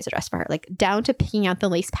customized the dress for her, down to picking out the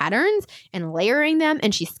lace patterns and layering them.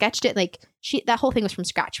 And she sketched it. That whole thing was from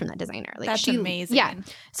scratch from that designer. That's amazing. Yeah.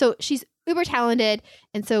 So she's uber talented.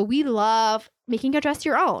 And so we love making your dress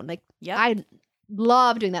your own. I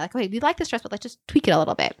love doing that. Okay, we like this dress, but let's just tweak it a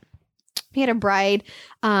little bit. We had a bride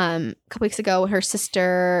a couple weeks ago. Her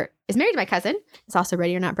sister is married to my cousin. It's also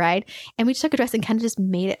Ready or Not bride. And we just took a dress and kind of just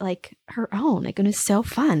made it her own. It was so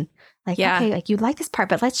fun. Okay, you like this part,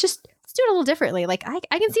 but let's just let's do it a little differently. Like I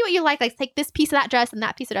can see what you like. Like take this piece of that dress and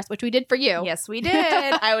that piece of dress, which we did for you. Yes, we did.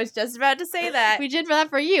 I was just about to say that. We did that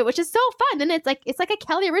for you, which is so fun. And it's like a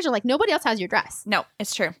Kelly original. Like nobody else has your dress. No,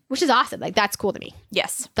 it's true. Which is awesome. Like that's cool to me.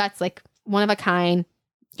 Yes. That's like one of a kind.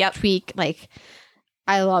 Yep. Tweak. Like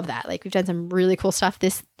I love that. Like we've done some really cool stuff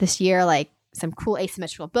this year. Like some cool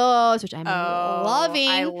asymmetrical bows, which I'm loving.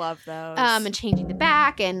 I love those. And changing the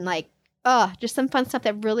back and like, just some fun stuff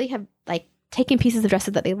that really have like taken pieces of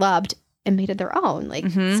dresses that they loved and made it their own. Like,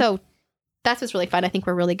 so that's what's really fun. I think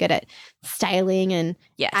we're really good at styling and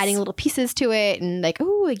adding little pieces to it. And like,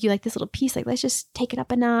 oh, like you like this little piece, like let's just take it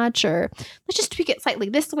up a notch, or let's just tweak it slightly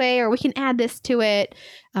this way, or we can add this to it,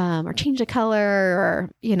 or change the color,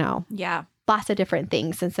 or, you know. Yeah. Lots of different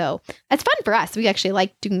things. And so it's fun for us. We actually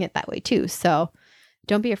like doing it that way too. So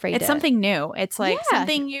don't be afraid. It's something new. It's like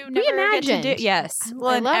something you never get to do. Yes.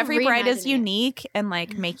 Well, and every bride is unique, and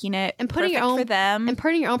like making it and putting your own for them and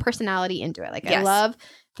putting your own personality into it. Like I love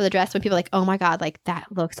for the dress when people are like, oh my God, like that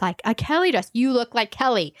looks like a Kelly dress. You look like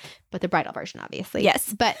Kelly, but the bridal version, obviously.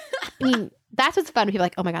 Yes. But I mean, that's what's fun when people are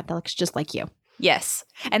like, oh my God, that looks just like you. Yes.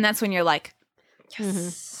 And that's when you're like,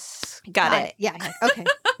 yes. Got it. Yeah. Okay.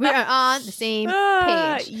 We are on the same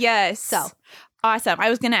page. Yes. So awesome. I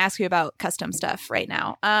was going to ask you about custom stuff right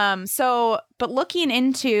now. But looking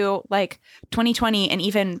into like 2020 and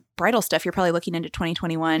even bridal stuff, you're probably looking into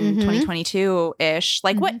 2021, 2022-ish.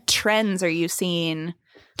 Like what trends are you seeing?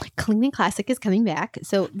 Clean and classic is coming back.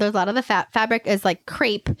 So there's a lot of the fabric is like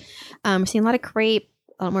crepe. We're seeing a lot of crepe,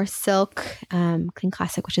 a lot more silk, clean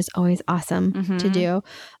classic, which is always awesome to do.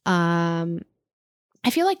 I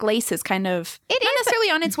feel like lace is kind of not necessarily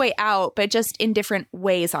on its way out, but just in different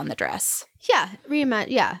ways on the dress. Yeah, reimagined.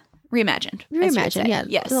 Yeah,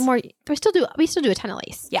 yes. A little more. We still do a ton of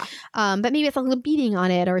lace. Yeah, but maybe it's a little beading on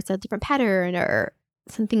it, or it's a different pattern, or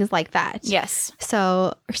some things like that. Yes.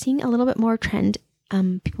 So we're seeing a little bit more trend.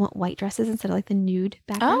 People want white dresses instead of like the nude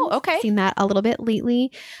background. Oh, okay. Seen that a little bit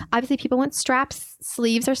lately. Obviously, people want straps.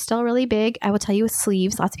 Sleeves are still really big. I will tell you with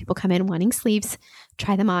sleeves, lots of people come in wanting sleeves.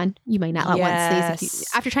 Try them on. You might not want sleeves.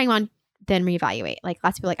 After trying them on, then reevaluate. Like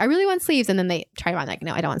lots of people are like, I really want sleeves. And then they try them on like,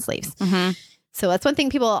 no, I don't want sleeves. So that's one thing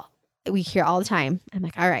we hear all the time. I'm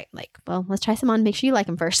like, all right, like, well, let's try some on. Make sure you like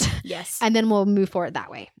them first. Yes. And then we'll move forward that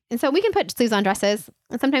way. And so we can put sleeves on dresses.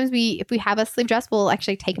 And sometimes if we have a sleeve dress, we'll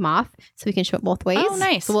actually take them off so we can show it both ways. Oh,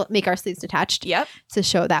 nice. So we'll make our sleeves detached. Yep. To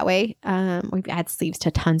show it that way. We've added sleeves to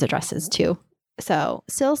tons of dresses too. So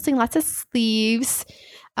still seeing lots of sleeves.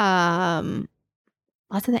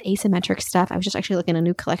 Lots of the asymmetric stuff. I was just actually looking at a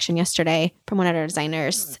new collection yesterday from one of our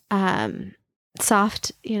designers.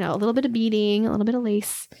 Soft, a little bit of beading, a little bit of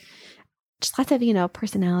lace. Just lots of,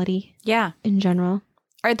 personality. Yeah. In general.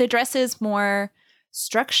 Are the dresses more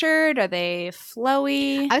structured? Are they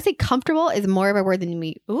flowy? I would say comfortable is more of a word than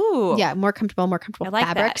we. Ooh. Yeah, more comfortable I like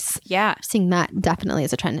fabrics. That. Yeah. Seeing that definitely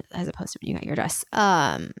as a trend as opposed to when you got your dress.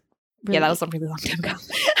 Really, that was a really long time ago.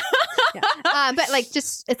 Yeah. But like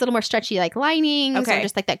just it's a little more stretchy, like linings or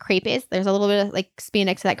just like that crepe is. There's a little bit of like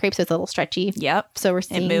spandex to that crepe, so it's a little stretchy. Yep. So we're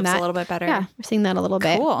seeing it moves that. a little bit better. Yeah, we're seeing that a little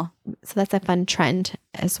bit. Cool. So that's a fun trend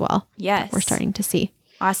as well. Yes. We're starting to see.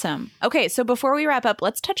 Awesome. Okay, so before we wrap up,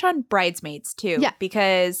 let's touch on bridesmaids too. Yeah.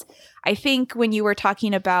 Because I think when you were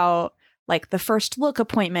talking about like the first look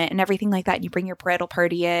appointment and everything like that, and you bring your bridal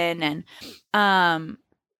party in and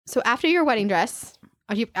so after your wedding dress,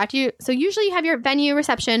 so usually you have your venue,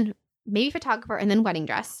 reception, maybe photographer, and then wedding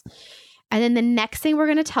dress. And then the next thing we're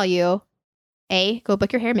going to tell you, go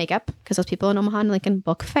book your hair and makeup, because those people in Omaha and Lincoln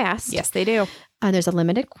book fast. Yes, they do. And there's a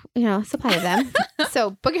limited, supply of them.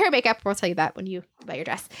 So book your hair and makeup. We'll tell you that when you buy your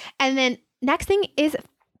dress. And then next thing is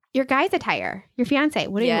your guy's attire, your fiance.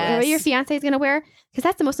 What are your fiance is going to wear? Because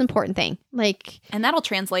that's the most important thing. And that'll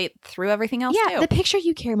translate through everything else too. The picture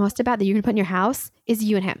you care most about that you're going to put in your house is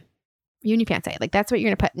you and him. You and your fiance. Like that's what you're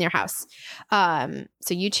going to put in your house.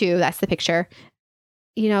 So you two, that's the picture.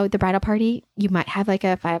 The bridal party, you might have like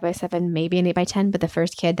a 5x7, maybe an 8x10, but the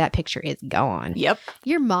first kid, that picture is gone. Yep.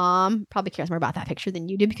 Your mom probably cares more about that picture than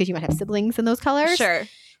you do because you might have siblings in those colors. Sure.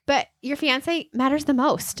 But your fiance matters the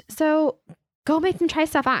most. So go make them try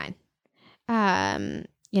stuff on.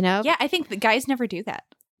 Yeah, I think the guys never do that.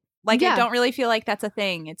 I don't really feel like that's a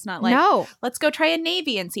thing. It's not like, no, let's go try a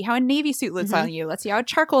navy and see how a navy suit looks on you. Let's see how a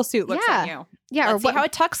charcoal suit looks on you. Yeah. Let's see how a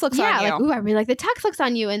tux looks on you. I really like the tux looks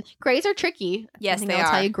on you. And grays are tricky. Yes, they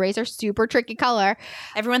I'll tell you, grays are super tricky color.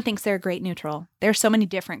 Everyone thinks they're a great neutral. There's so many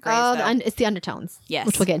different grays. It's the undertones. Yes.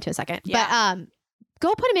 Which we'll get into in a second. Yeah. But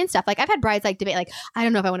go put them in stuff. Like I've had brides debate, I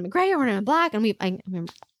don't know if I want them in gray or want them in black. And I mean,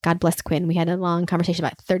 God bless Quinn. We had a long conversation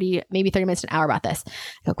about 30 minutes to an hour about this.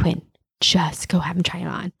 I go, Quinn, just go have them try it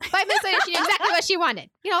on. 5 minutes later, she knew exactly what she wanted.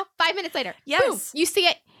 5 minutes later. Yes. Boom, you see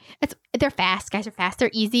it. They're fast. Guys are fast.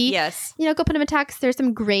 They're easy. Yes. Go put them in tux. There's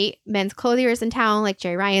some great men's clothiers in town, like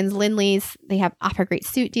Jerry Ryan's, Lindley's. They offer great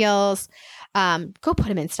suit deals. Go put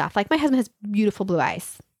them in stuff. Like my husband has beautiful blue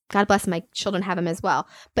eyes. God bless him. My children have him as well.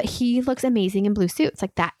 But he looks amazing in blue suits.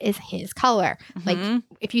 Like that is his color. Mm-hmm. Like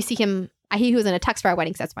if you see him, he was in a tux for our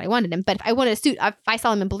wedding, so that's why I wanted him. But if I wanted a suit, if I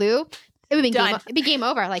saw him in blue, it would be it'd be game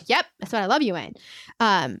over. Like, yep, that's what I love you in.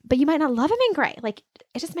 But you might not love him in gray. Like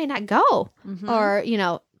it just might not go. Mm-hmm.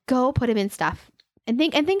 Or, go put him in stuff. And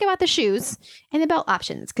think about the shoes and the belt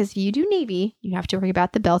options. Because if you do navy, you have to worry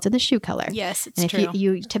about the belt and the shoe color. Yes, it's and true. If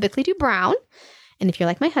you typically do brown, and if you're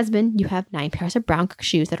like my husband, you have 9 pairs of brown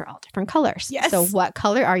shoes that are all different colors. Yes. So what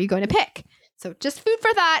color are you going to pick? So just food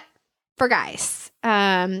for thought for guys.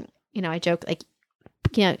 I joke like,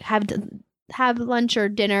 have lunch or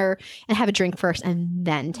dinner and have a drink first and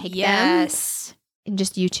then take them. Yes. And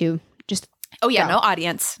just you two. Just Oh yeah, go. no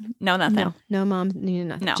audience. No nothing. No mom,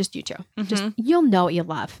 nothing. No. Just you two. Mm-hmm. Just you'll know what you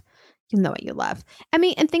love. You'll know what you love. I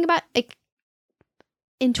mean, and think about like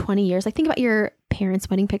in 20 years, like think about your parents'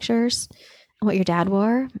 wedding pictures and what your dad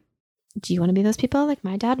wore. Do you want to be those people? Like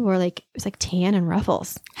my dad wore it was like tan and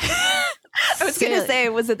ruffles. I was gonna say,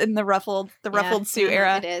 was it in the ruffled suit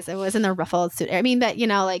era? It is. It was in the ruffled suit. I mean, but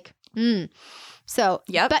So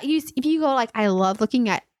yep. But if you go like, I love looking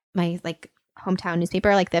at my like hometown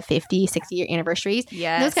newspaper, like the 50, 60 year anniversaries.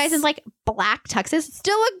 Yes. Those guys in like black tuxes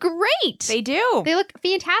still look great. They do. They look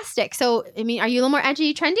fantastic. So, I mean, are you a little more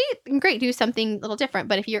edgy, trendy? Great. Do something a little different.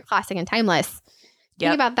 But if you're classic and timeless,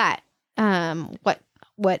 think about that.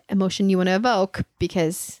 What emotion you want to evoke,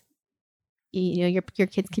 because your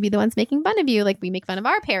kids could be the ones making fun of you, like we make fun of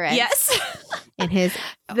our parents. Yes. And his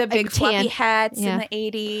the big fluffy hats in the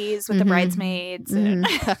 80s with the bridesmaids.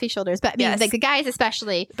 Puffy shoulders. But I mean, like the guys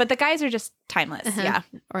especially. But the guys are just timeless. Yeah.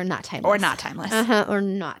 Or not timeless. Or not timeless. Or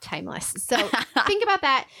not timeless. So think about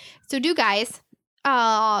that. So do guys.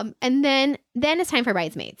 And then it's time for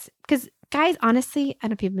bridesmaids. Because guys, honestly, I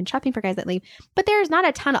don't know if you've been shopping for guys lately, but there's not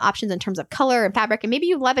a ton of options in terms of color and fabric. And maybe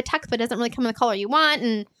you love a tux, but it doesn't really come in the color you want.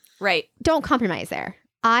 And right. Don't compromise there.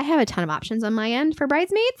 I have a ton of options on my end for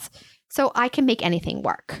bridesmaids, so I can make anything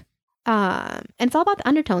work. And it's all about the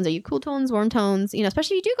undertones. Are you cool tones, warm tones?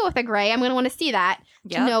 Especially if you do go with a gray, I'm going to want to see that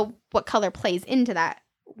to know what color plays into that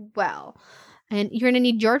well. And you're going to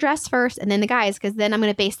need your dress first and then the guys, because then I'm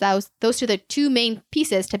going to base those two are the two main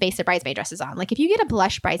pieces to base the bridesmaid dresses on. Like if you get a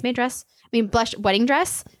blush blush wedding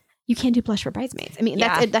dress, you can't do blush for bridesmaids. I mean,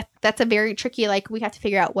 that's a very tricky, like we have to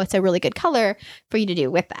figure out what's a really good color for you to do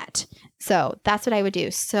with that. So that's what I would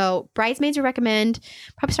do. So bridesmaids, I recommend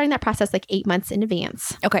probably starting that process like 8 months in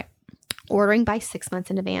advance. Okay. Ordering by 6 months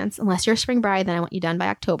in advance. Unless you're a spring bride, then I want you done by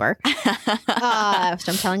October. So I'm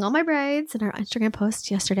telling all my brides in our Instagram post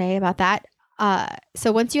yesterday about that.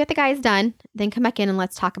 So once you get the guys done, then come back in and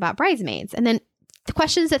let's talk about bridesmaids. And then the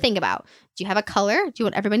questions to think about. Do you have a color? Do you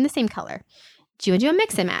want everybody in the same color? Do you want to do a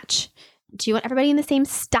mix and match? Do you want everybody in the same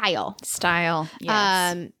style?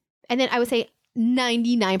 Yes. And then I would say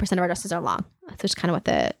 99% of our dresses are long. That's just kind of what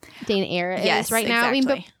the day and era is right now.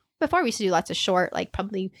 Exactly. I mean, before we used to do lots of short, like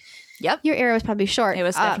probably. Yep. Your era was probably short. It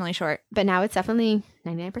was definitely short. But now it's definitely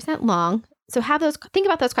 99% long. So think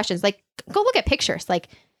about those questions. Like go look at pictures. Like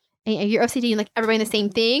your OCD and like everybody in the same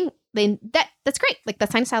thing. Then that's great. Like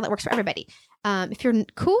that's the style that works for everybody. If you're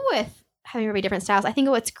cool with having everybody different styles, I think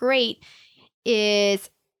what's great is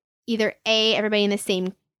either everybody in the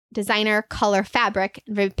same designer, color, fabric,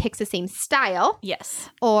 and everybody picks the same style.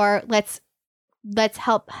 Yes. Or let's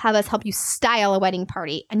have us help you style a wedding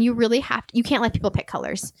party. And you really you can't let people pick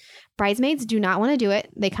colors. Bridesmaids do not want to do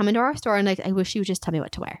it. They come into our store and like, I wish you would just tell me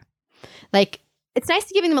what to wear. Like, it's nice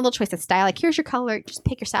to giving them a little choice of style. Like, here's your color, just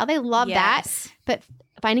pick your style. They love that. But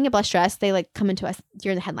finding a blush dress, they like come into us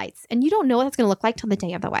during the headlights. And you don't know what it's going to look like till the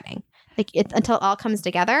day of the wedding. Like until it all comes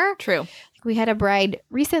together. True. Like we had a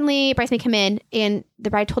bridesmaid come in and the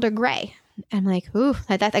bride told her gray. I'm like, ooh,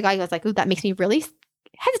 that guy was like, ooh, that makes me really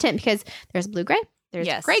hesitant because there's blue gray, there's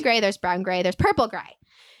gray, there's brown gray, there's purple gray.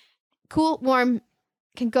 Cool, warm,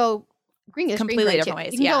 can go green is completely different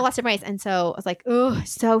ways. You can go lots of ways. And so I was like, oh,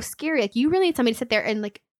 so scary. Like you really need somebody to sit there and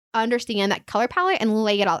like understand that color palette and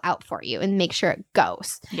lay it all out for you and make sure it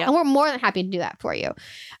goes. Yep. And we're more than happy to do that for you.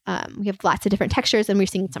 We have lots of different textures and we're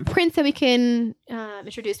seeing some prints that we can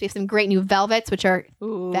introduce. We have some great new velvets, which are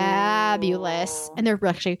fabulous. And they're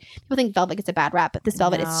actually, people think velvet gets a bad rap, but this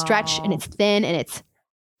velvet is stretch and it's thin and it's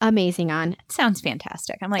amazing on. It sounds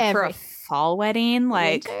fantastic. I'm like, for a fall wedding,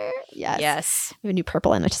 like, winter? Yes. Yes. We have a new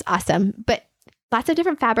purple in, which is awesome. But lots of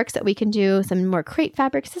different fabrics that we can do. Some more crepe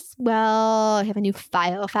fabrics as well. I have a new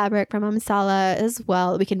file fabric from Amsala as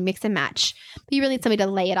well. We can mix and match. But you really need somebody to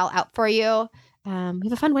lay it all out for you. We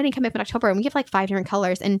have a fun wedding coming up in October, and we have like 5 different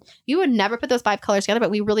colors. And you would never put those 5 colors together, but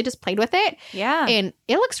we really just played with it. Yeah. And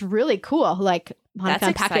it looks really cool. Like Monica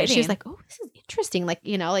unpacked it. She's like, oh, this is interesting. Like,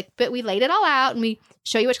 but we laid it all out and we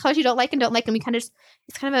show you which colors you don't like and don't like. And we kind of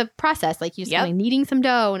it's kind of a process. Like you just kind of kneading some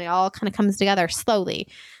dough and it all kind of comes together slowly.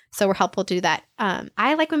 So we're helpful to do that.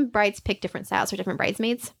 I like when brides pick different styles for different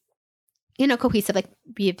bridesmaids. Cohesive, like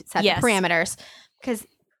we set the parameters. Because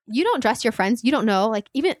you don't dress your friends. You don't know. Like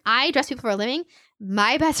even I dress people for a living.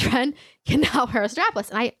 My best friend cannot wear a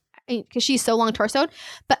strapless. And because she's so long torsoed.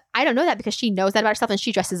 But I don't know that because she knows that about herself and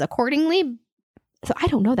she dresses accordingly. So I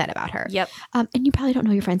don't know that about her. Yep. And you probably don't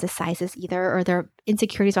know your friends' sizes either or their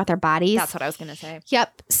insecurities about their bodies. That's what I was going to say.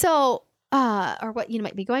 Yep. So, or what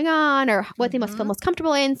might be going on or what they must feel most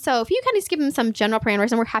comfortable in. So if you kind of just give them some general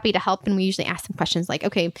parameters and we're happy to help. And we usually ask them questions like,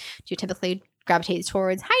 okay, do you typically gravitate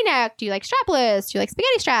towards high neck? Do you like strapless? Do you like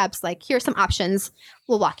spaghetti straps? Like here's some options.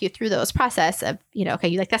 We'll walk you through those process of, okay,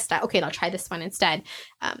 you like that style. Okay, I'll try this one instead.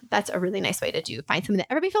 That's a really nice way to find something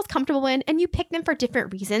that everybody feels comfortable in. And you pick them for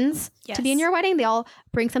different reasons to be in your wedding. They all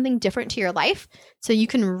bring something different to your life. So you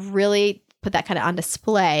can really put that kind of on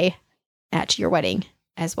display at your wedding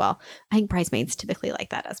as well. I think bridesmaids typically like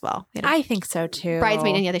that as well. I think so too.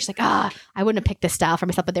 Bridesmaid and the other, she's like, I wouldn't have picked this style for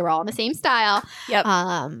myself, but they were all in the same style. Yep.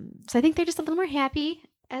 So I think they're just a little more happy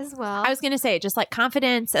as well. I was going to say just like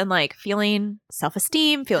confidence and like feeling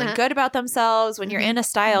self-esteem, feeling good about themselves when you're in a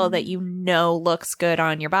style that looks good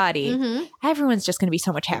on your body. Everyone's just going to be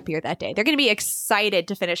so much happier that day. They're going to be excited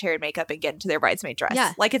to finish hair and makeup and get into their bridesmaid dress.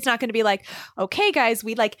 Yeah. Like it's not going to be like, okay, guys,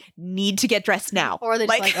 we like need to get dressed now. Or they're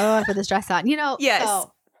just like, oh, I put this dress on. Yes.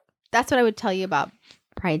 So that's what I would tell you about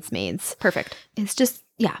bridesmaids. Perfect. It's just,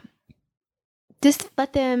 just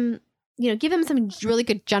let them, give them some really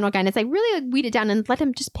good general guidance. Like really weed it down and let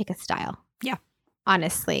them just pick a style. Yeah.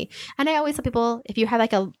 Honestly. And I always tell people, if you have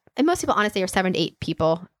and most people honestly are 7 to 8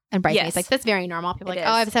 people and bridesmaids. Yes. Like that's very normal. People are like, is.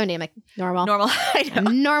 oh, I have 7 to 8. I'm like, normal. Normal. I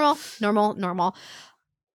know. Normal.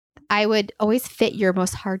 I would always fit your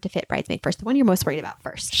most hard to fit bridesmaid first. The one you're most worried about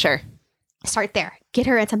first. Sure. Start there. Get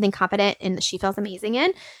her in something confident and that she feels amazing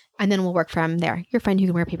in. And then we'll work from there. Your friend who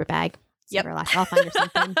can wear a paper bag. Yep. I'll find her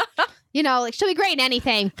something. Like she'll be great in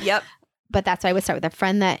anything. Yep. But that's why I would start with a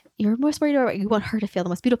friend that you're most worried about. You want her to feel the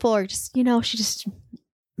most beautiful or just, she just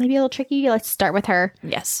maybe a little tricky. Let's start with her.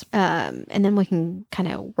 Yes. And then we can kind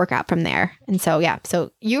of work out from there. And so,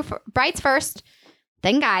 So brides first,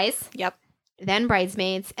 then guys. Yep. Then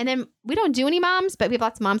bridesmaids. And then we don't do any moms, but we have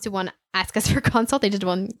lots of moms who want to ask us for a consult. They did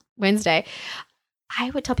one Wednesday.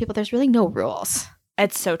 I would tell people there's really no rules.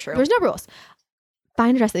 It's so true. There's no rules.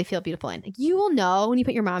 Find a dress that they feel beautiful in. Like you will know when you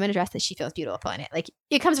put your mom in a dress that she feels beautiful in it. Like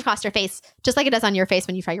it comes across her face just like it does on your face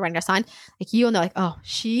when you try your wedding dress on. Like you'll know like, oh,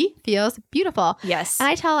 she feels beautiful. Yes. And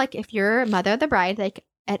I tell like if you're mother of the bride, like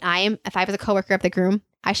if I was a coworker of the groom,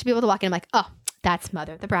 I should be able to walk in and I'm like, oh, that's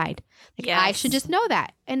mother of the bride. Like I should just know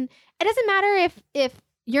that. And it doesn't matter if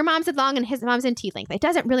your mom's in long and his mom's in T-length. It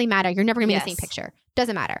doesn't really matter. You're never gonna be in the same picture.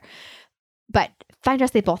 Doesn't matter. But find a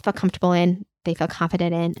dress they both feel comfortable in, they feel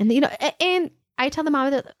confident in. And and I tell the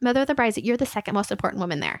mother of the bride that you're the second most important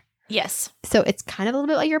woman there. Yes. So it's kind of a little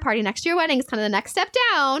bit like your party next to your wedding. It's kind of the next step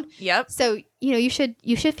down. Yep. So, you should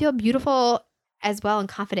feel beautiful as well and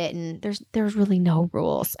confident. And there's really no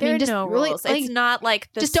rules. There are no rules. It's not like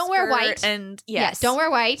just don't wear white. And don't wear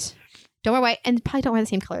white. Don't wear white. And probably don't wear the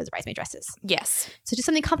same color as the bridesmaid dresses. Yes. So just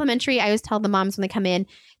something complimentary. I always tell the moms when they come in,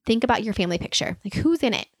 think about your family picture. Like who's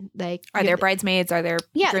in it? Like are there bridesmaids? Are there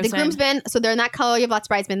groomsmen? The groomsmen. So they're in that color. You have lots of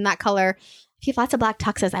bridesmen in that color. If you have lots of black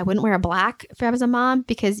tuxes, I wouldn't wear a black if I was a mom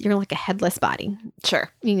because you're like a headless body. Sure.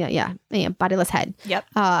 Bodiless head. Yep.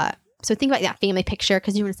 So think about that family picture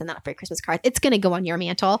because you want to send that up for your Christmas card. It's going to go on your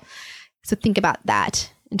mantle. So think about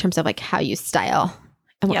that in terms of like how you style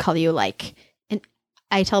and what color you like. And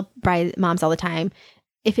I tell bride moms all the time,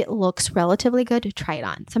 if it looks relatively good, try it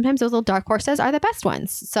on. Sometimes those little dark horses are the best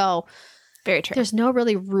ones. So very true. There's no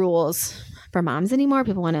really rules for moms anymore.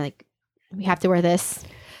 People want to we have to wear this.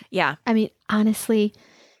 Yeah. I mean, honestly,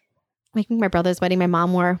 making my brother's wedding, my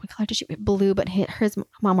mom wore, what color did she wear? Blue, but hers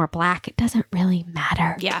mom wore black. It doesn't really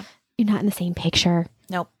matter. Yeah. You're not in the same picture.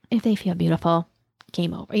 Nope. If they feel beautiful,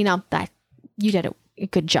 game over. That you did a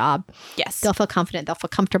good job. Yes. They'll feel confident. They'll feel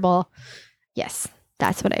comfortable. Yes.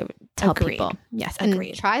 That's what I would tell people. Yes. Agreed.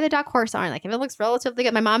 And try the dark horse on. Like if it looks relatively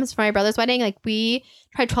good. My mom's for my brother's wedding. Like we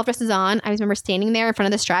tried 12 dresses on. I remember standing there in front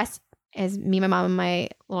of this dress as me, my mom, and my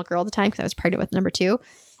little girl at the time because I was pregnant with number 2.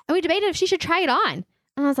 And we debated if she should try it on.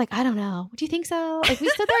 And I was like, I don't know. Do you think so? Like, we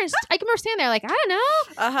stood there and I remember standing there like, I don't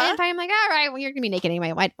know. Uh-huh. And I'm like, all right, well, you're going to be naked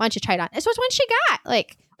anyway. Why don't you try it on? This was when she got,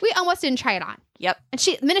 like, we almost didn't try it on. Yep. And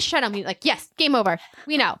the minute she tried it on, we were like, yes, game over.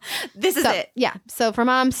 We know. This is it. Yeah. So for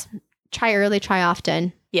moms, try early, try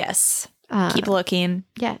often. Yes. Keep looking.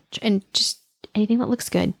 Yeah. And just anything that looks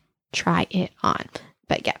good, try it on.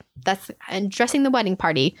 But yeah, and dressing the wedding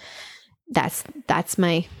party, that's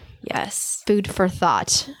my food for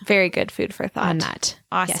thought. Very good food for thought on that.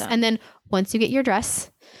 Awesome. Yes. And then once you get your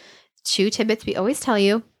dress, 2 tidbits we always tell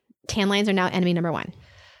you: tan lines are now enemy number 1.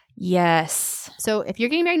 Yes. So if you're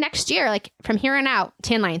getting married next year, like from here on out,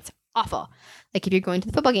 tan lines awful. Like if you're going to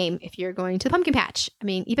the football game, if you're going to the pumpkin patch, I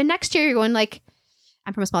mean, even next year you're going like,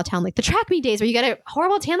 I'm from a small town, like the track meet days where you got a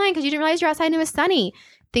horrible tan line because you didn't realize you're outside and it was sunny.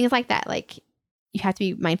 Things like that. Like you have to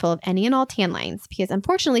be mindful of any and all tan lines because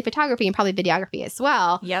unfortunately photography and probably videography as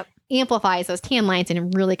well amplifies those tan lines and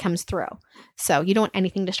it really comes through. So you don't want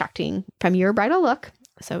anything distracting from your bridal look.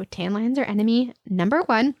 So tan lines are enemy number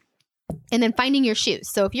 1. And then finding your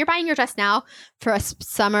shoes. So if you're buying your dress now for a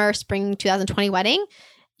summer, spring 2020 wedding,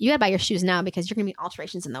 you got to buy your shoes now because you're going to be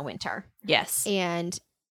alterations in the winter. Yes. And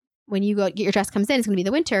when you go get your dress comes in, it's going to be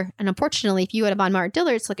the winter. And unfortunately, if you go to Von Maur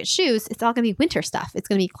Dillard's to look at shoes, it's all going to be winter stuff. It's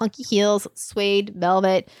going to be clunky heels, suede,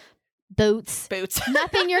 velvet, boots.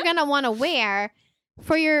 Nothing you're going to want to wear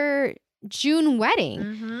for your June wedding.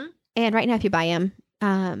 Mm-hmm. And right now, if you buy them,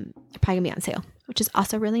 they're probably going to be on sale, which is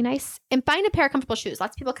also really nice. And find a pair of comfortable shoes.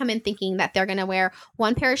 Lots of people come in thinking that they're going to wear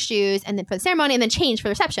one pair of shoes and then for the ceremony and then change for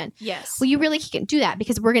the reception. Yes. Well, you really can't do that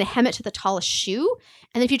because we're going to hem it to the tallest shoe.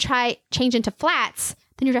 And if you try change into flats,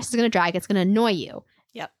 then your dress is going to drag. It's going to annoy you.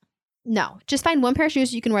 Yep. No, just find one pair of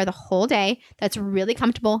shoes you can wear the whole day. That's really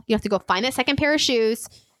comfortable. You have to go find that second pair of shoes.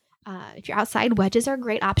 If you're outside, wedges are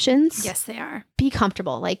great options. Yes, they are. Be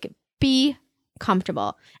comfortable. Like, be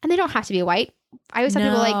comfortable. And they don't have to be white. I always tell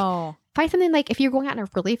people, like, find something like if you're going out on a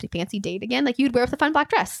really fancy date again, like you'd wear with a fun black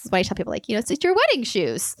dress. That's why I tell people, like, it's your wedding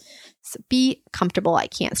shoes. So be comfortable. I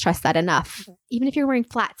can't stress that enough. Even if you're wearing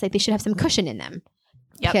flats, like they should have some cushion in them.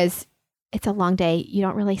 Yep. Because it's a long day. You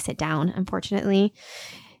don't really sit down, unfortunately.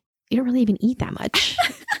 You don't really even eat that much.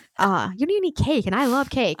 You don't even eat cake, and I love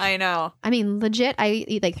cake. I know. I mean, legit, I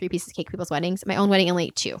eat like 3 pieces of cake at people's weddings. My own wedding, I only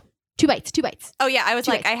ate 2. 2 bites. Oh, yeah. I was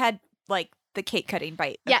two like, bites. I had like the cake cutting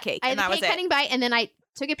bite of cake. I had and that the was cake it. cutting bite, and then I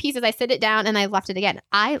took a piece as I sit it down, and I left it again.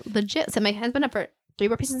 I legit set my husband up for 3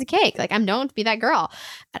 more pieces of cake. Like, I'm known to be that girl.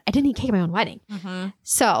 I didn't eat cake at my own wedding. Mm-hmm.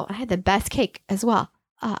 So I had the best cake as well.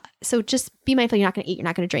 So just be mindful you're not going to eat, you're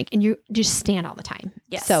not going to drink, and you just stand all the time.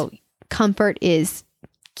 Yes. So comfort is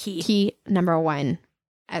key number 1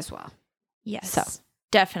 as well. Yes. So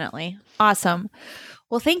definitely. Awesome.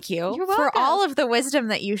 Well, thank you You're for welcome. all of the wisdom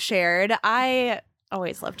that you shared. I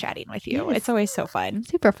always love chatting with you. Yes. It's always so fun.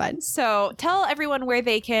 Super fun. So tell everyone where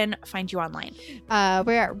they can find you online.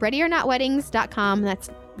 We're at readyornotweddings.com. That's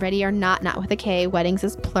ready or not with a K. Weddings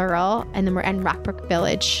is plural. And then we're in Rockbrook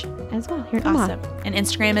Village as well here in Omaha. Awesome. And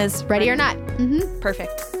Instagram is Ready or Not. Mm-hmm.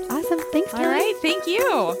 Perfect. Awesome. Thanks, Kelly. All right. Thank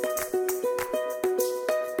you.